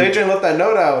lucky, dude. Because Adrian left that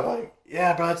note out, like,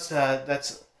 yeah, bro,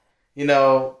 that's you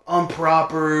know,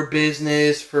 improper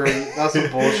business for that's some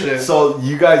bullshit. So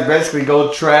you guys basically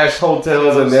go trash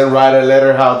hotels and then write a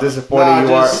letter how disappointed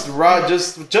you are.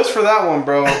 Just for that one,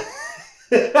 bro.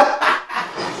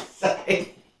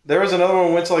 There was another one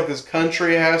we went to like this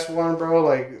country ass one, bro.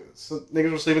 Like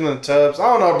niggas were sleeping in the tubs. I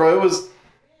don't know, bro. It was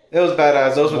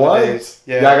badass. Those were the days.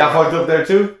 Yeah, y'all got fucked up there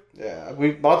too. Yeah,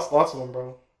 we lots of them,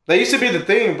 bro. They used to be the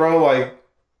thing, bro. Like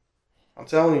I'm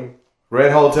telling you.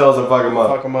 Rent hotels and fuck them up.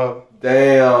 Fuck them up.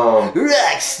 Damn.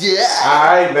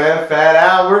 Alright, man. Fat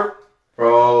Albert.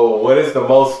 Bro, what is the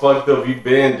most fucked up you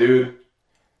been, dude?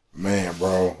 Man,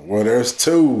 bro. Well, there's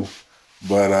two.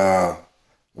 But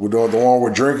we're doing the one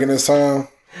we're drinking this time.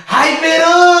 Hype it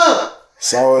up!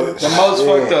 So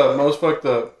the most fucked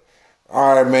up.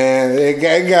 Alright, man. It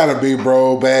gotta be,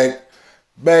 bro. Back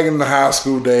in the high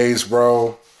school days,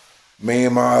 bro. Me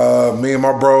and my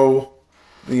bro,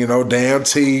 you know, Dan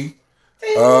T.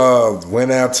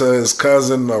 Went out to his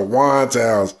cousin Juan's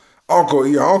house.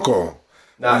 Your uncle.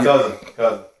 Nah, cousin.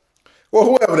 Well,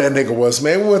 whoever that nigga was,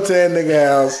 man. We went to that nigga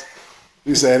house.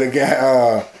 We said the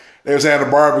guy, they was having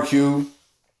a barbecue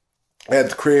at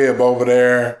the crib over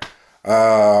there,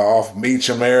 off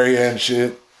Meacham area and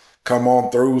shit. Come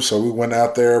on through. So we went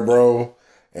out there, bro.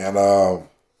 And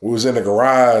we was in the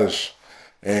garage.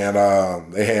 And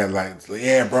they had like,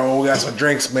 yeah, bro, we got some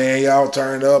drinks, man. Y'all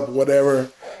turn up or whatever.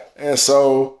 And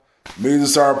so music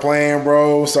started playing,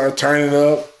 bro. Started turning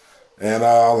up. And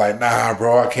like, nah,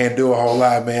 bro, I can't do a whole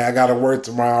lot, man. I got to work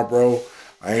tomorrow, bro.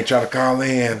 I ain't trying to call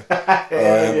in.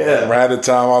 Yeah. Right at the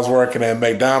time I was working at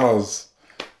McDonald's.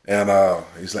 And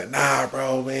he's like, nah,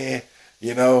 bro, man.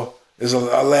 You know, it's a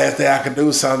last day I can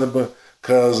do something, but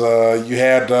because you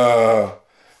had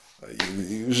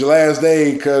it was your last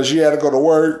day because you had to go to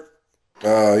work.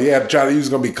 You had to try to, you was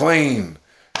going to be clean.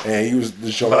 And he was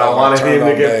just but I wanted him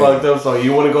to get fucked up, so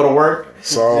you want to go to work?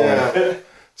 So,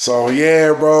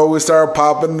 yeah, bro, we started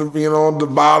popping, you know, the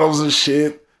bottles and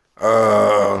shit.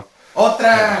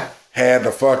 Otra! Had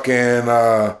the fucking,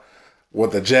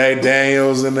 with the Jack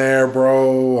Daniels in there,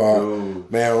 bro.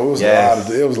 Man, it was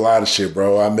a lot of shit,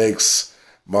 bro. I mixed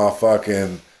my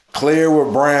fucking clear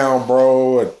with brown,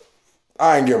 bro.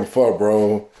 I ain't give a fuck,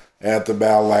 bro. After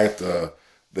about like the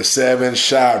 7th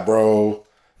shot, bro.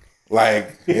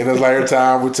 Like, it was like every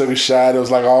time we took a shot, it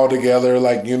was like all together,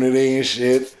 like unity and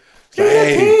shit. Like,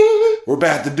 hey, we're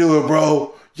about to do it,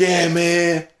 bro. Yeah,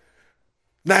 man.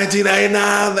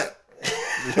 1999.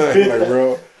 Like,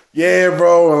 bro. Yeah,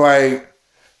 bro. And like,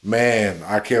 man,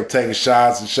 I kept taking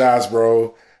shots and shots,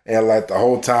 bro. And like the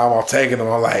whole time I'm taking them,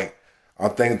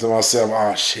 I'm thinking to myself,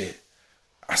 oh shit,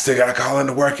 I still gotta call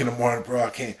into work in the morning, bro.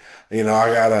 I can't,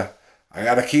 I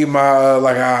gotta keep my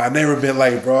I never been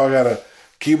late, bro. I gotta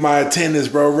keep my attendance,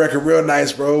 bro. Record real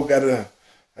nice, bro. Gotta,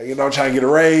 trying to get a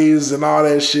raise and all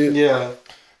that shit. Yeah.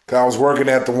 Cause I was working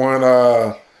at the one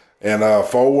in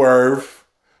Fort Worth,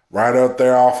 right up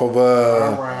there off of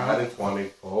right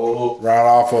 24, right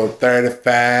off of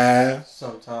 35.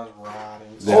 Sometimes riding.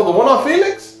 Oh, the one on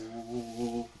Felix?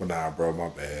 Well, nah, bro, my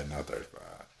bad, not 35.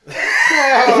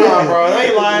 Nah, bro, they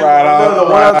ain't lying. Right off the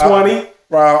one on 20.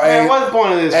 Bro, Man, what's the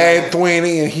point of this? And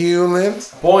 20 in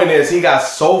Hewlands. Point is, he got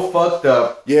so fucked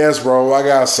up. Yes, bro, I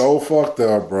got so fucked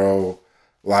up, bro.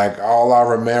 Like all I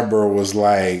remember was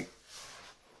like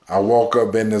I woke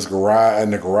up in the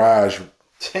garage.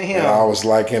 Damn. And I was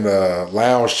like in a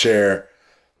lounge chair.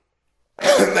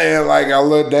 And then like I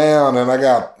looked down and I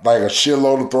got like a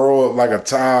shitload of throw up, like a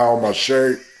towel on my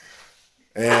shirt.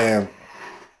 And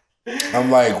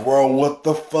I'm like, bro, what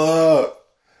the fuck?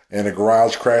 And the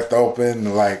garage cracked open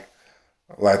and like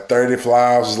 30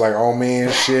 flies was like on me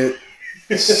and shit.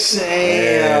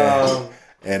 Damn.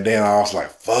 And then I was like,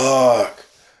 fuck.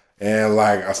 And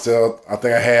like I think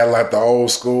I had like the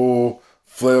old school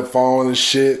flip phone and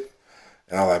shit.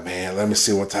 And I was like, man, let me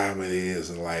see what time it is.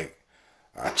 And like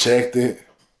I checked it.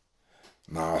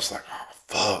 And I was like, oh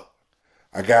fuck.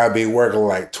 I gotta be working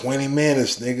like 20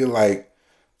 minutes, nigga. Like,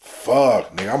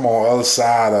 fuck, nigga. I'm on the other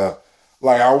side of,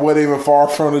 like, I wasn't even far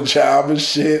from the job and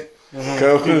shit.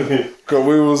 Cause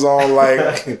we was on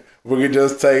like, we could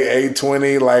just take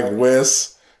 820 like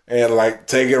west and like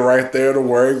take it right there to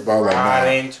work. But I was like,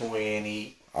 Riding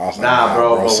 20. I was like, Nah,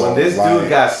 bro, but so when this like, dude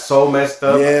got so messed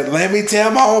up. Yeah, let me tell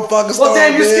my own fucking story. Well,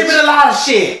 damn, you're skipping a lot of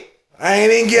shit. I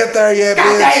ain't even get there yet, God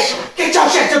bitch. damn, get your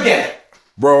shit together.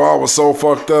 Bro, I was so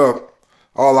fucked up.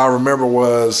 All I remember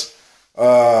was,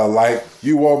 like,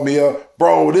 you woke me up.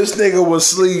 Bro, this nigga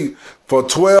was asleep for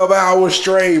 12 hours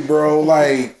straight, bro.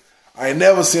 Like, I ain't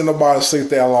never seen nobody sleep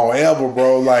that long ever,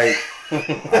 bro. Like,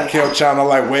 I kept trying to,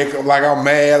 like, wake up. Like, I'm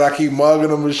mad. I keep mugging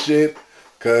them and shit.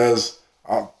 Because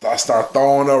I start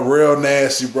throwing up real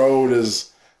nasty, bro.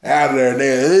 Just out of there.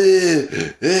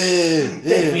 And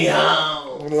Take me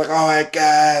home. I'm like, all right,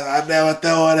 guys. I never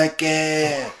throw it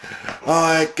again. All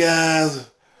right, guys.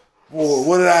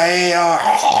 What did I eat?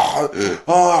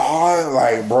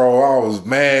 Like, bro, I was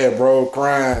mad, bro,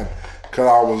 crying because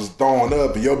I was throwing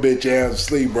up and your bitch ass was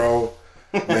asleep, bro.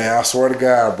 Man, I swear to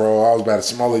God, bro, I was about to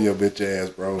smother your bitch ass,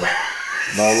 bro.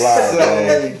 No lie,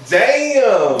 bro.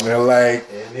 Damn.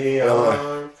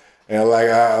 And like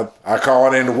I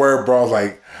called into work, bro. I was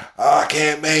like, I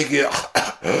can't make it.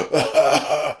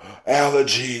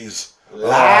 Allergies.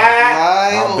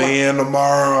 I'll be in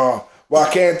tomorrow. Well, I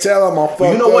can't tell him I'm fucked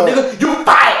up. You know what, nigga? You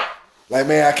fight. Like,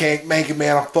 man, I can't make it,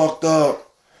 man. I'm fucked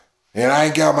up. And I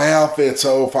ain't got my outfit,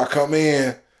 so if I come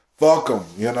in, fuck them,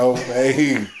 you know?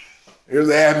 Hey, here's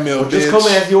the Admiral, Just come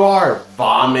as you are.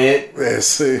 Vomit.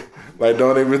 That's it. Like,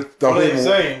 don't even. What are they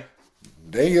saying?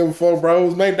 They ain't give a fuck, bro. It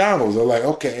was McDonald's. They're like,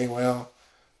 okay, well,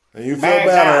 you feel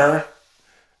better.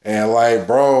 And like,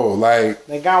 bro, like.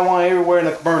 They got one everywhere in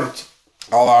the community.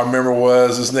 All I remember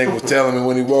was this nigga was telling me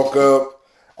when he woke up,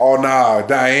 oh, nah,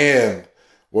 Diane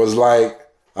was like,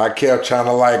 I kept trying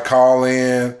to like call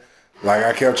in. Like,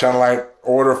 I kept trying to like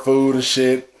order food and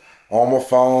shit on my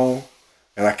phone.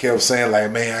 And I kept saying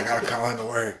like, man, I gotta call into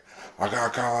work. I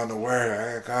gotta call into work.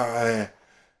 I gotta call in.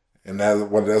 And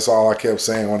that's all I kept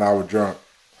saying when I was drunk.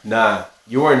 Nah,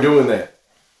 you weren't doing that.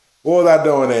 What was I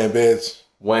doing then, bitch?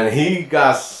 When he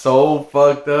got so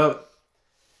fucked up,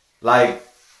 like,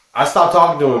 I stopped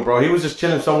talking to him, bro. He was just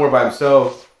chilling somewhere by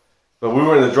himself. But we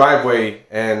were in the driveway,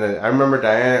 and I remember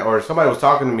Diane or somebody was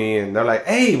talking to me, and they're like,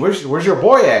 "Hey, where's your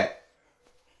boy at?"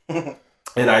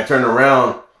 And I turned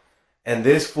around, and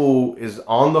this fool is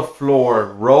on the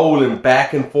floor, rolling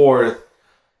back and forth,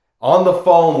 on the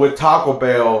phone with Taco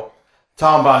Bell,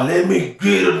 talking about, "Let me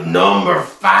get a number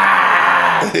 5."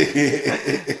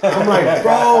 I'm like,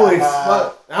 bro,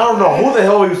 I don't know who the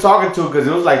hell he was talking to because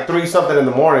it was like 3-something in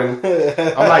the morning.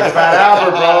 I'm like, Fat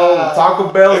Albert, bro,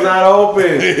 Taco Bell's not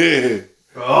open.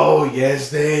 Oh,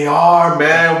 yes, they are,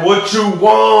 man. What you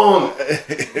want?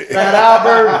 Fat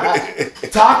Albert,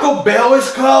 Taco Bell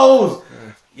is closed.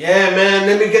 Yeah, man,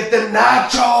 let me get them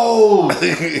nachos.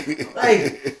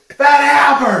 Like, Fat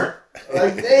Albert.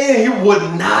 Like, damn, he would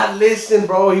not listen,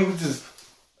 bro. He was just,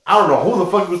 I don't know who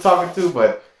the fuck he was talking to,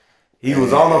 but he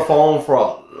was on the phone for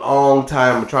a long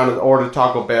time trying to order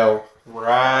Taco Bell.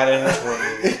 Right in the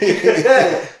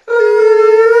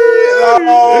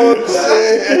Oh,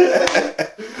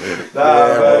 shit.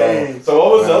 Nah, man. So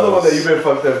what was the know that you've been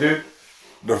fucked up, dude.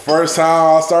 The first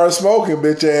time I started smoking,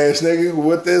 bitch ass nigga,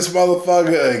 with this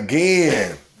motherfucker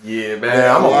again. Yeah,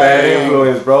 man, I'm a bad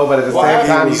influence, bro. But at the same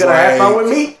time, you gotta have fun with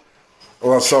me.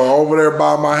 Well, so over there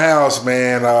by my house,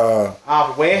 man.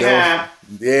 Off Wayham.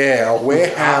 Yeah,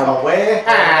 Wayham.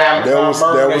 Wayham.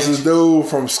 There was this dude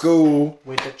from school,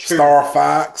 Star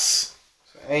Fox.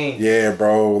 Dang. Yeah,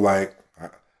 bro. Like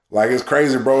it's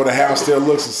crazy, bro. The house still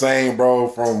looks the same, bro,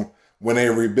 from when they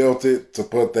rebuilt it to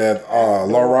put that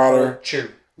lowrider in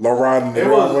the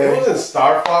roadway. It wasn't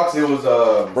Star Fox. It was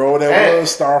bro. That was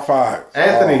Star Fox.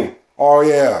 Anthony. Oh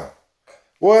yeah.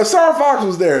 Well, Star Fox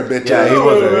was there, bitch. Yeah, he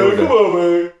was there. Come on,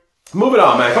 man. Move it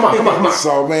on, man. Come on.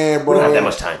 So, man, bro. We don't have that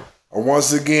much time.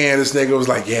 Once again, this nigga was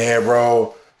like, yeah,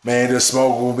 bro. Man, just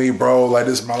smoke with me, bro. Like,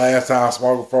 this is my last time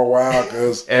smoking for a while.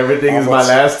 Cause everything is my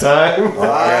last time.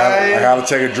 I got to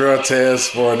take a drug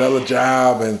test for another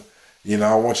job. And, you know,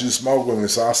 I want you to smoke with me.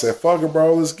 So I said, fuck it,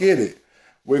 bro. Let's get it.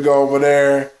 We go over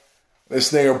there.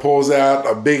 This nigga pulls out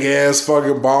a big-ass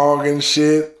fucking bong and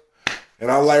shit. And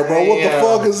I'm like, bro, what the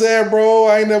fuck is that, bro?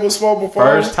 I ain't never smoked before.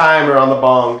 First timer on the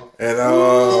bong.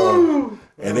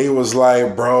 And he was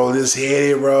like, bro, just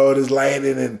hit it, bro. Just light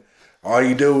it. And all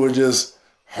you do is just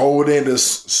hold in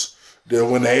this.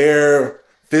 When the air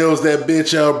fills that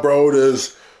bitch up, bro,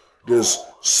 just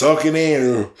suck it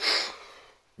in.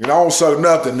 You know, I don't suck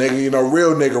nothing, nigga. You know,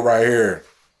 real nigga right here.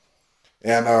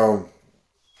 And,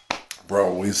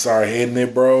 bro, we started hitting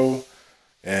it, bro.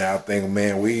 And I think,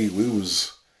 man, we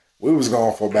was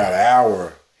going for about an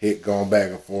hour, going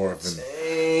back and forth.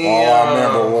 And all I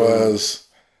remember was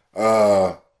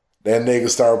that nigga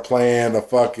started playing a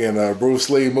fucking Bruce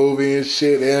Lee movie and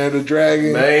shit, Enter the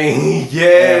Dragon. Man,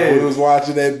 yeah. And we was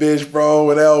watching that bitch,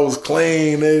 bro, and that was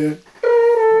clean, nigga.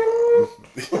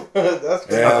 That's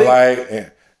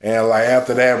and like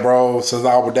after that, bro, since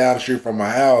I was down the street from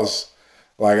my house,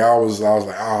 like I was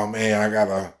like, oh man, I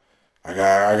gotta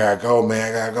go,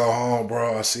 man. I gotta go home,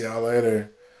 bro. I'll see y'all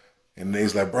later. And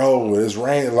he's like, bro, it's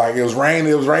raining. Like, it was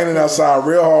raining outside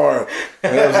real hard.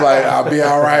 And it was like, I'll be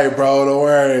all right, bro. Don't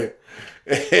worry.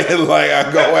 And like,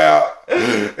 I go out,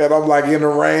 and I'm like in the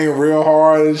rain real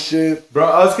hard and shit. Bro,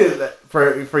 us kids,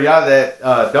 for y'all that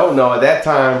don't know, at that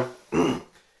time,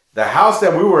 the house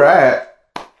that we were at,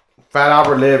 Fat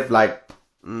Albert lived like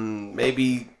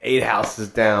maybe 8 houses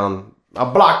down, a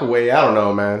block away. I don't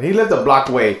know, man. He lived a block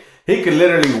away. He could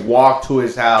literally walk to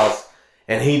his house.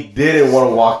 And he didn't want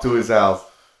to walk to his house.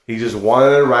 He just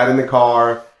wanted to ride in the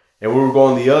car. And we were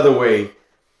going the other way.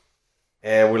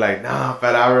 And we're like, nah,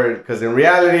 Fat Albert. Because in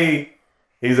reality,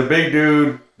 he's a big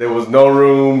dude. There was no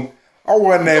room. I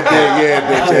wasn't that big,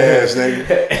 bitch ass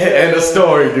nigga. End of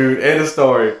story, dude. End of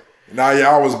story. Now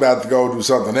y'all was about to go do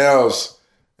something else.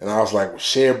 And I was like, well,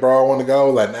 shit, bro, I want to go.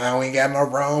 Like, nah, we ain't got no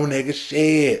room, nigga.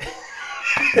 Shit.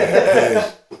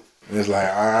 And it's like,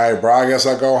 all right, bro, I guess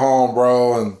I go home,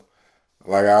 bro. And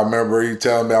like, I remember you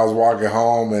telling me I was walking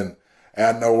home, and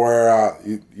out of nowhere,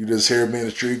 you just hear me in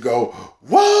the street go,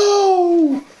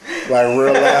 whoa! Like,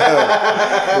 real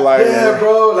loud. Like, yeah,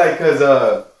 bro. Like,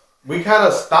 because we kind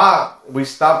of stopped. We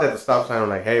stopped at the stop sign. We're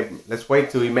like, hey, let's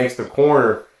wait till he makes the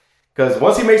corner. Because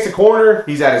once he makes the corner,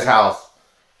 he's at his house.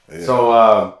 Yeah.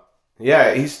 So,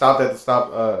 he stopped at the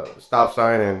stop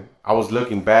sign, and I was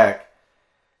looking back.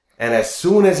 And as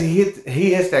soon as he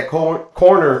hits that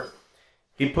corner,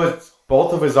 he puts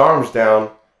both of his arms down.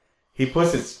 He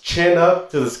puts his chin up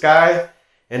to the sky,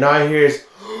 and all I hear is,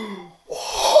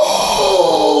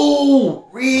 "Oh!"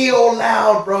 Real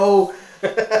loud, bro.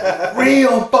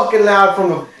 Real fucking loud from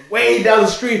the way down the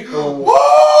street. Whoa!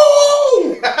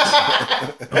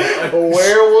 A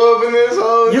werewolf in this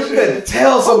whole You could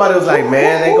tell somebody was like,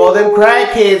 man, they go them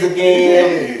crackheads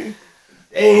again.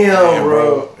 Damn,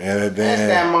 bro. And that's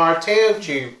that Martell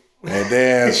chew. And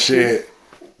then shit.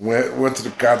 Got to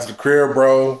the crib,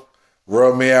 bro.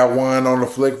 Rubbed me out one on the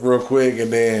flick real quick,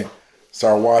 and then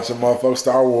started watching motherfucking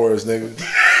Star Wars, nigga.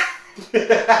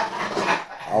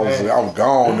 I was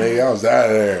gone, nigga. I was out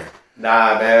of there.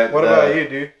 Nah, man. What about you,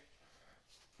 dude?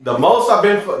 The most I've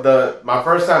been my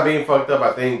first time being fucked up,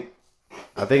 I think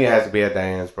it has to be at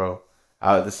Diane's, bro.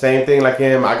 The same thing like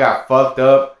him. I got fucked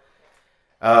up.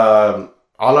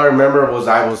 All I remember was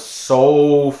I was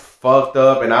so fucked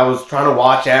up, and I was trying to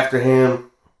watch after him.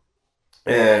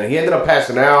 And he ended up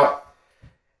passing out.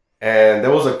 And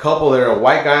there was a couple there, a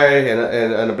white guy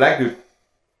and a black dude.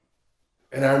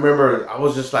 And I remember I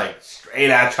was just like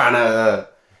straight out trying to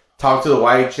talk to the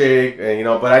white chick. And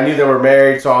but I knew they were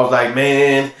married. So I was like,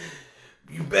 man,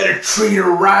 you better treat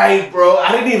her right, bro.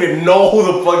 I didn't even know who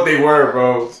the fuck they were,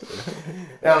 bro.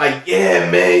 And I'm like, yeah,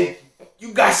 man,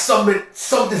 you got something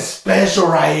special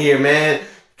right here, man.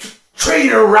 treat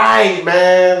her right,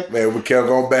 man. Man, we kept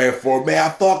going back and forth. Man, I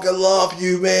fucking love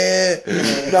you, man.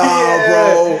 Nah,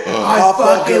 bro. I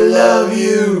fucking love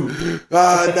you.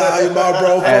 Nah, you're my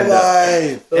bro for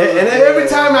life. And every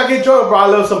time I get drunk, bro, I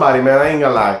love somebody, man. I ain't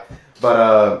gonna lie.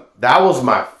 But that was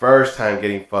my first time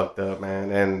getting fucked up,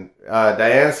 man. And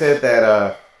Diane said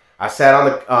that I sat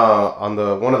on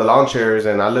the one of the lawn chairs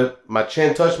and my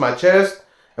chin touched my chest.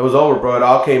 It was over, bro. It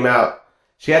all came out.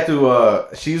 She had to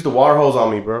she used the water hose on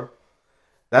me, bro.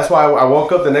 That's why I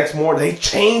woke up the next morning. They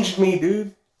changed me,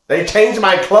 dude. They changed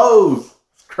my clothes.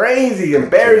 It's crazy,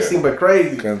 embarrassing, but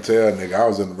crazy. Couldn't tell, nigga. I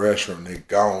was in the restroom, nigga.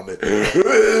 Gone.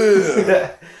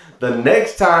 The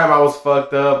next time I was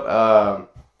fucked up,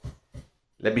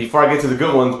 before I get to the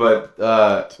good ones, but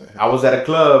I was at a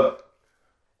club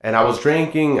and I was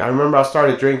drinking. I remember I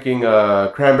started drinking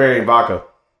cranberry and vodka.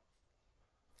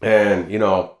 And, you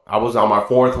know, I was on my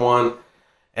fourth one.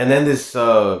 And then this...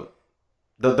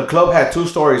 The club had 2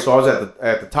 stories, so I was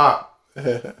at the top.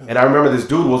 And I remember this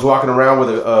dude was walking around with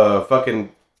a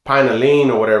fucking pint of lean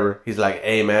or whatever. He's like,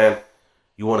 "Hey man,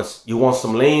 you want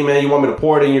some lean, man? You want me to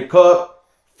pour it in your cup?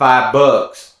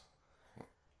 $5."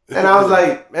 And I was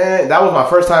like, man, that was my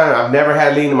first time. I've never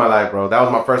had lean in my life, bro. That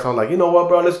was my first time. I was like, you know what,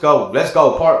 bro? Let's go.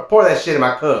 Pour that shit in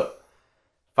my cup.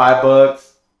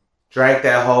 $5. Drank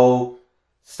that whole.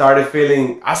 Started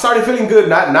feeling good.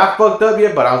 Not fucked up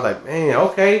yet, but I was like, man,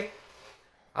 okay.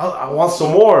 I want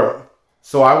some more.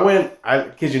 So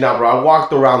I kid you not, bro. I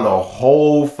walked around the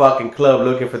whole fucking club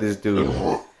looking for this dude.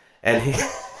 And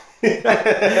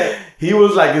he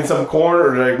was like in some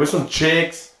corner like with some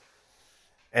chicks.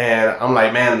 And I'm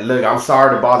like, man, look, I'm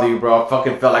sorry to bother you, bro. I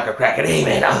fucking felt like a crackhead. Hey,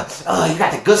 man, you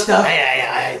got the good stuff?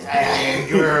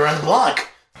 You were around the block.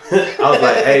 I was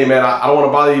like, hey, man, I don't want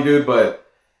to bother you, dude, but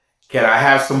can I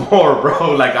have some more,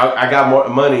 bro? Like, I got more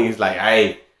money. He's like,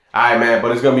 hey, all right, man,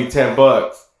 but it's going to be $10.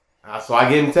 So I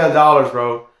gave him $10,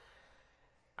 bro.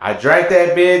 I drank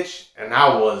that bitch, and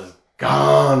I was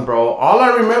gone, bro. All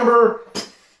I remember,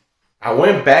 I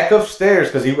went back upstairs,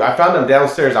 because I found him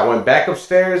downstairs. I went back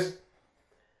upstairs,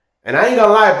 and I ain't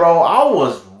gonna lie, bro, I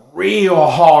was real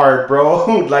hard, bro.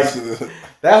 Like,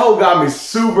 that hoe got me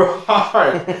super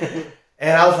hard.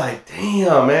 And I was like,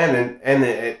 damn, man. And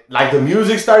it, like, the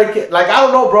music started, like, I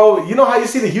don't know, bro. You know how you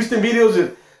see the Houston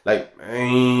videos? Like,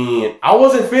 man, I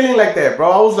wasn't feeling like that,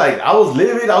 bro. I was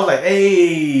livid. I was like,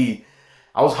 hey,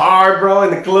 I was hard, bro,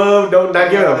 in the club. Not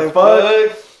giving a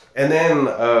fuck. And then,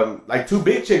 like, 2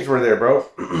 big chicks were there, bro.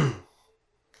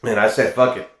 And I said,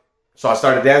 fuck it. So I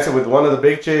started dancing with one of the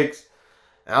big chicks.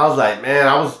 And I was like, man,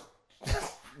 I was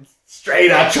straight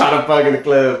out trying to fuck in the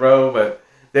club, bro. But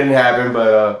didn't happen.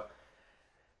 But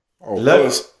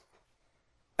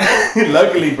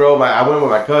luckily, bro, I went with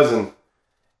my cousin.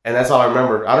 And that's all I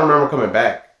remember. I don't remember coming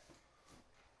back.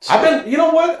 You know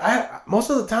what?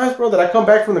 Most of the times, bro, that I come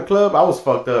back from the club, I was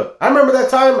fucked up. I remember that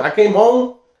time I came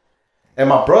home and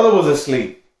my brother was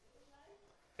asleep.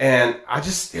 And I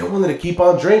just still wanted to keep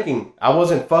on drinking. I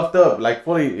wasn't fucked up, like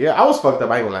fully. Yeah, I was fucked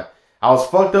up. I ain't gonna lie. I was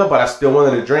fucked up, but I still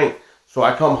wanted to drink. So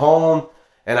I come home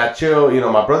and I chill. You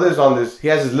know, my brother's on this. He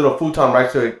has his little futon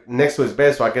next to his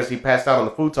bed. So I guess he passed out on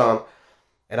the futon.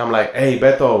 And I'm like, hey,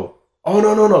 Beto. Oh,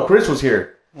 no. Chris was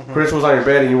here. Mm-hmm. Chris was on your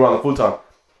bed and you were on the futon. I'm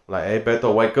like, hey,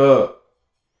 Beto, wake up.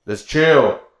 Let's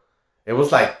chill. It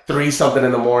was like 3-something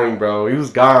in the morning, bro. He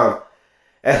was gone.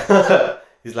 And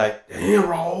he's like, damn,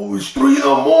 bro, it's 3 in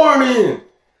the morning.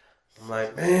 I'm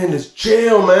like, man, let's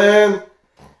chill, man.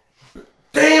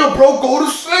 Damn, bro, go to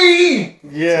sleep.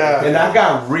 Yeah. And I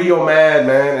got real mad,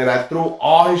 man. And I threw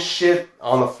all his shit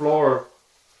on the floor.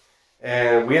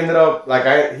 And we ended up,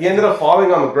 he ended up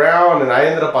falling on the ground. And I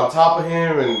ended up on top of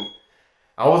him. And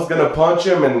I was going to punch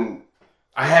him. And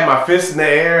I had my fist in the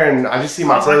air. And I just see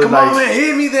my brother come on, man,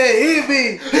 hit me then, hit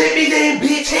me. Hit me then,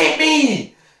 bitch, hit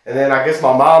me. And then I guess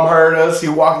my mom heard us. He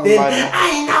walked in.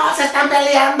 Ay, no, se están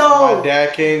peleando. My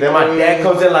dad came. Then my dad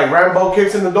comes in like Rambo,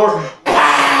 kicks in the door.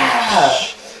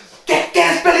 ¿Qué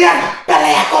quieres pelear?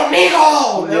 Pelea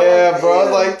conmigo. Yeah, bro. I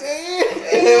was like,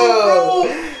 damn. Bro.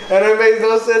 And it made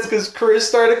no sense because Chris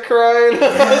started crying. I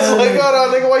was like, hold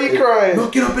on, nigga, why you crying? No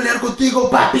quiero pelear contigo,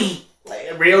 papi.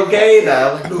 Like, real gay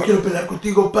now. Like, no quiero pelear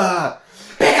contigo, pa.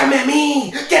 Pégame a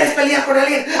mí. ¿Quieres pelear con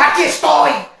alguien? Aquí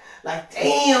estoy. Like,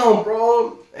 damn,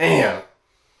 bro. Damn.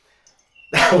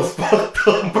 That was fucked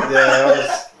up, bro. Yeah, that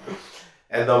was...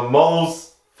 And the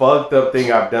most fucked up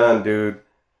thing I've done, dude.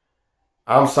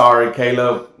 I'm sorry,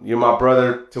 Caleb. You're my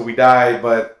brother till we die,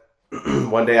 but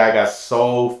one day I got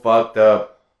so fucked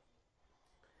up.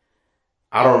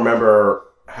 I don't remember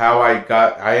how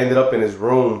I ended up in his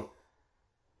room.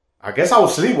 I guess I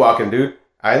was sleepwalking, dude.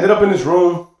 I ended up in his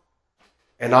room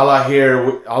and all I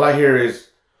hear is,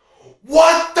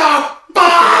 "What the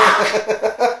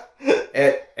fuck?"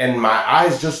 and my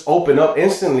eyes just open up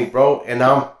instantly, bro. And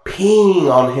I'm peeing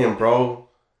on him, bro.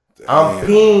 I'm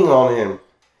peeing on him.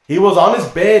 He was on his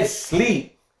bed,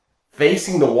 sleep,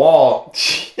 facing the wall,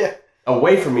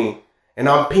 away from me, and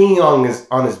I'm peeing on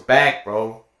his back,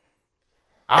 bro.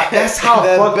 That's how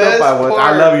fucked up I was.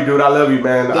 I love you, dude. I love you,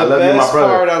 man. I love you, my brother. The best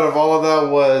part out of all of that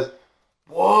was,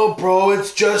 whoa, bro,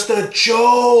 it's just a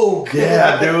joke.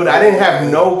 Yeah, dude. I didn't have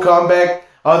no comeback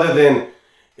other than,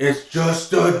 it's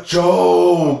just a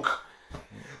joke.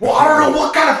 Well, I don't know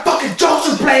what kind of fucking jokes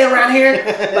you play around here.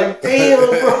 Like, damn,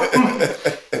 bro.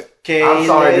 I'm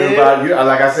sorry, dude. But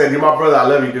like I said, you're my brother. I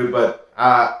love you, dude. But,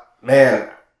 man,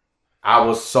 I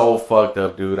was so fucked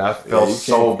up, dude. I felt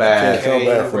so bad. You can't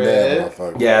feel bad for that,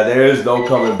 motherfucker. Yeah, there is no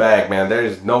coming back, man. There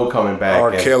is no coming back.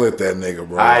 R. Kelly that nigga,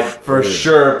 bro. I for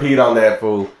sure peed on that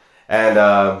fool. And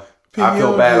I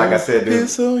feel bad, like I said, dude.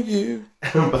 Piss on you.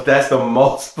 But that's the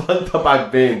most fucked up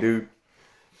I've been, dude.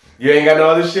 You ain't got no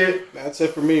other shit? That's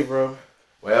it for me, bro.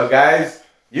 Well, guys,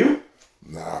 you?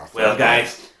 Nah. Well,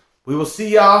 guys, we will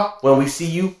see y'all when we see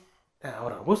you. Nah,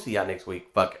 hold on. We'll see y'all next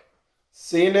week. Fuck it.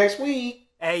 See you next week.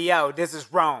 Hey, yo, this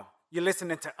is Rome. You're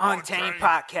listening to Untamed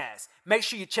Podcast. Make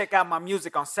sure you check out my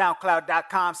music on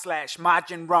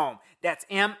SoundCloud.com/MajinRome. That's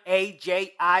MAJINROME,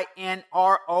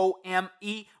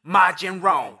 Majin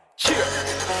Rome. Cheers.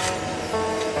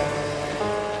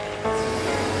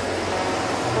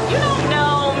 You don't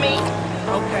know me.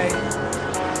 Okay.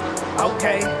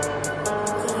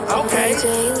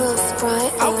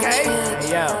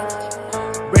 Yo.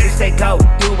 Ready, say go,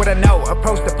 do what I know.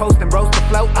 Approach the post and roast the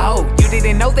flow. Oh, you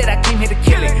didn't know that I came here to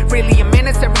kill it. Really a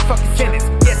menace every fucking sentence.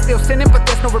 Yeah, still sinning, but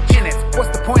there's no repentance. What's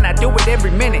the point? I do it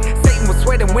every minute. Satan was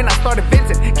sweating when I started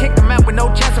venting. Kicked him out with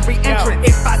no chance of re-entrance.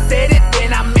 If I said it,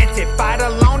 then I meant it. Fight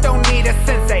alone, don't need a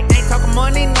sensei. Ain't talking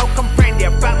money, no comprende.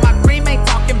 About my cream, ain't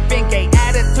talking Bengay.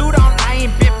 Attitude on, I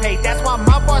ain't been paid. That's why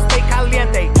my boss stay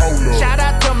caliente. Shout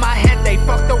out to my gente.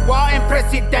 Fuck the wall and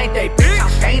presidente. Bitch,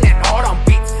 I'm gaining hard on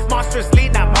beats. Monsters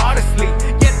lead, not modestly.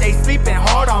 Yet they sleeping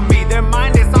hard on me. Their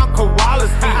mind is on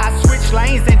koala's feet. I switch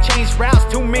lanes and change routes.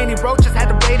 Too many roaches, had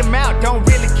to wait them out. Don't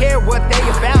really care what they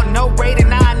about. No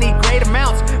rating, I need great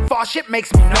amounts. Fall shit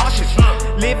makes me nauseous.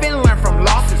 Live and learn from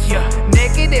losses.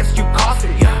 Negatives, you cost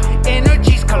it.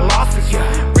 Energy's colossus.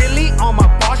 Really on my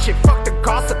boss shit. Fuck the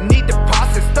gossip, need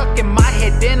deposit. Stuck in my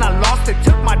head, then I lost it.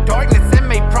 Took my darkness and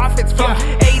made profits from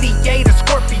 88 to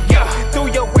Scorpio. Through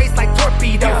your waist like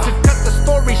torpedoes. To cut the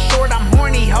story short, I'm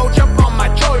horny, ho, jump on my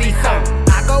chorizo.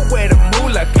 I go where the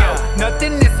moolah go,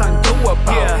 nothing is undoable.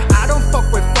 I don't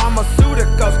fuck with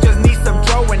pharmaceuticals, just need some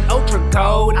dro and ultra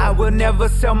gold. I will never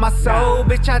sell my soul,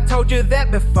 bitch, I told you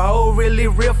that before. Really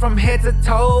real from head to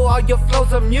toe, all your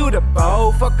flows are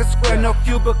mutable. Fuck a square, no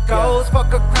cubicles,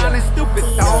 fuck a crown and stupid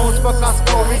stones. Fuck our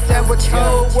stories that were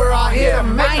told, we're all here to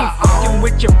make our own. I ain't fucking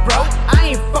with you, bro, I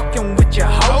ain't fucking with you,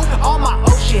 hoe. All my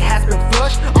old shit has been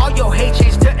flushed, all your hate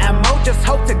changed to ammo. Just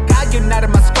hope to God you're not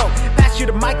in my scope. Pass you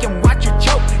the mic and watch you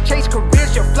choke. Change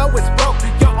careers, your flow is broke.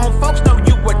 Your own folks know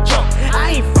you a joke. I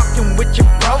ain't fucking with you,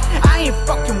 bro, I ain't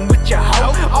fucking with you,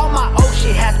 hoe. All my old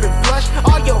shit has been flushed,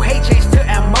 all your hate changed to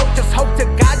ammo. Just hope to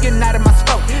God you're not in my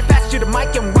scope. Pass you the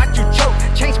mic and watch you choke.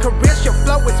 Change careers, your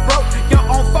flow is broke. Your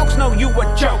own folks know you a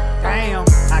joke. Damn,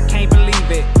 I can't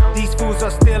believe it. These fools are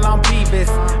still on Beavis.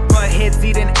 But heads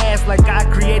eating ass like I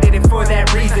created it for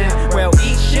that reason. Well,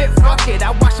 eat shit, fuck it.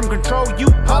 I watch them control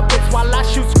you puppets while I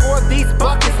shoot score these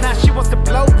buckets. Now she wants to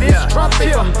blow this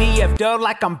trumpet. I'm DF'd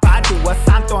like I'm Badu. A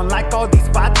Santo like all these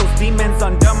vatos. Demons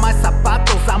under my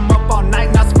zapatos. I'm up all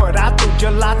night, Nosferatu.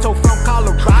 Gelato from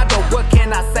Colorado. What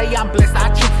can I say? I'm blessed. I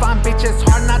treat fine bitches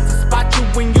hard not to spot you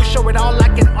when you show it all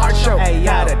like an art show. Hey,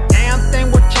 not a damn thing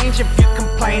will change if you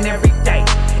complain every day.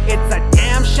 It's a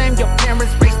damn shame your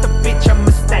parents raised a bitch a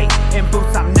mistake. In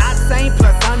boots I'm not sane,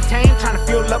 plus untamed, trying to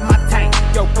fuel up my tank.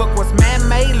 Your book was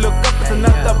man-made, look up, it's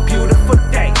another beautiful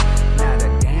day. Not a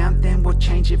damn thing will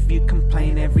change if you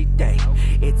complain every day.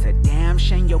 It's a damn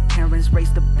shame your parents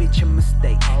raised a bitch a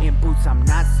mistake. In boots I'm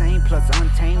not sane, plus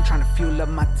untamed, trying to fuel up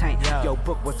my tank. Your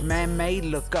book was man-made,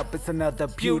 look up, it's another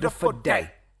beautiful day.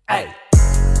 Hey.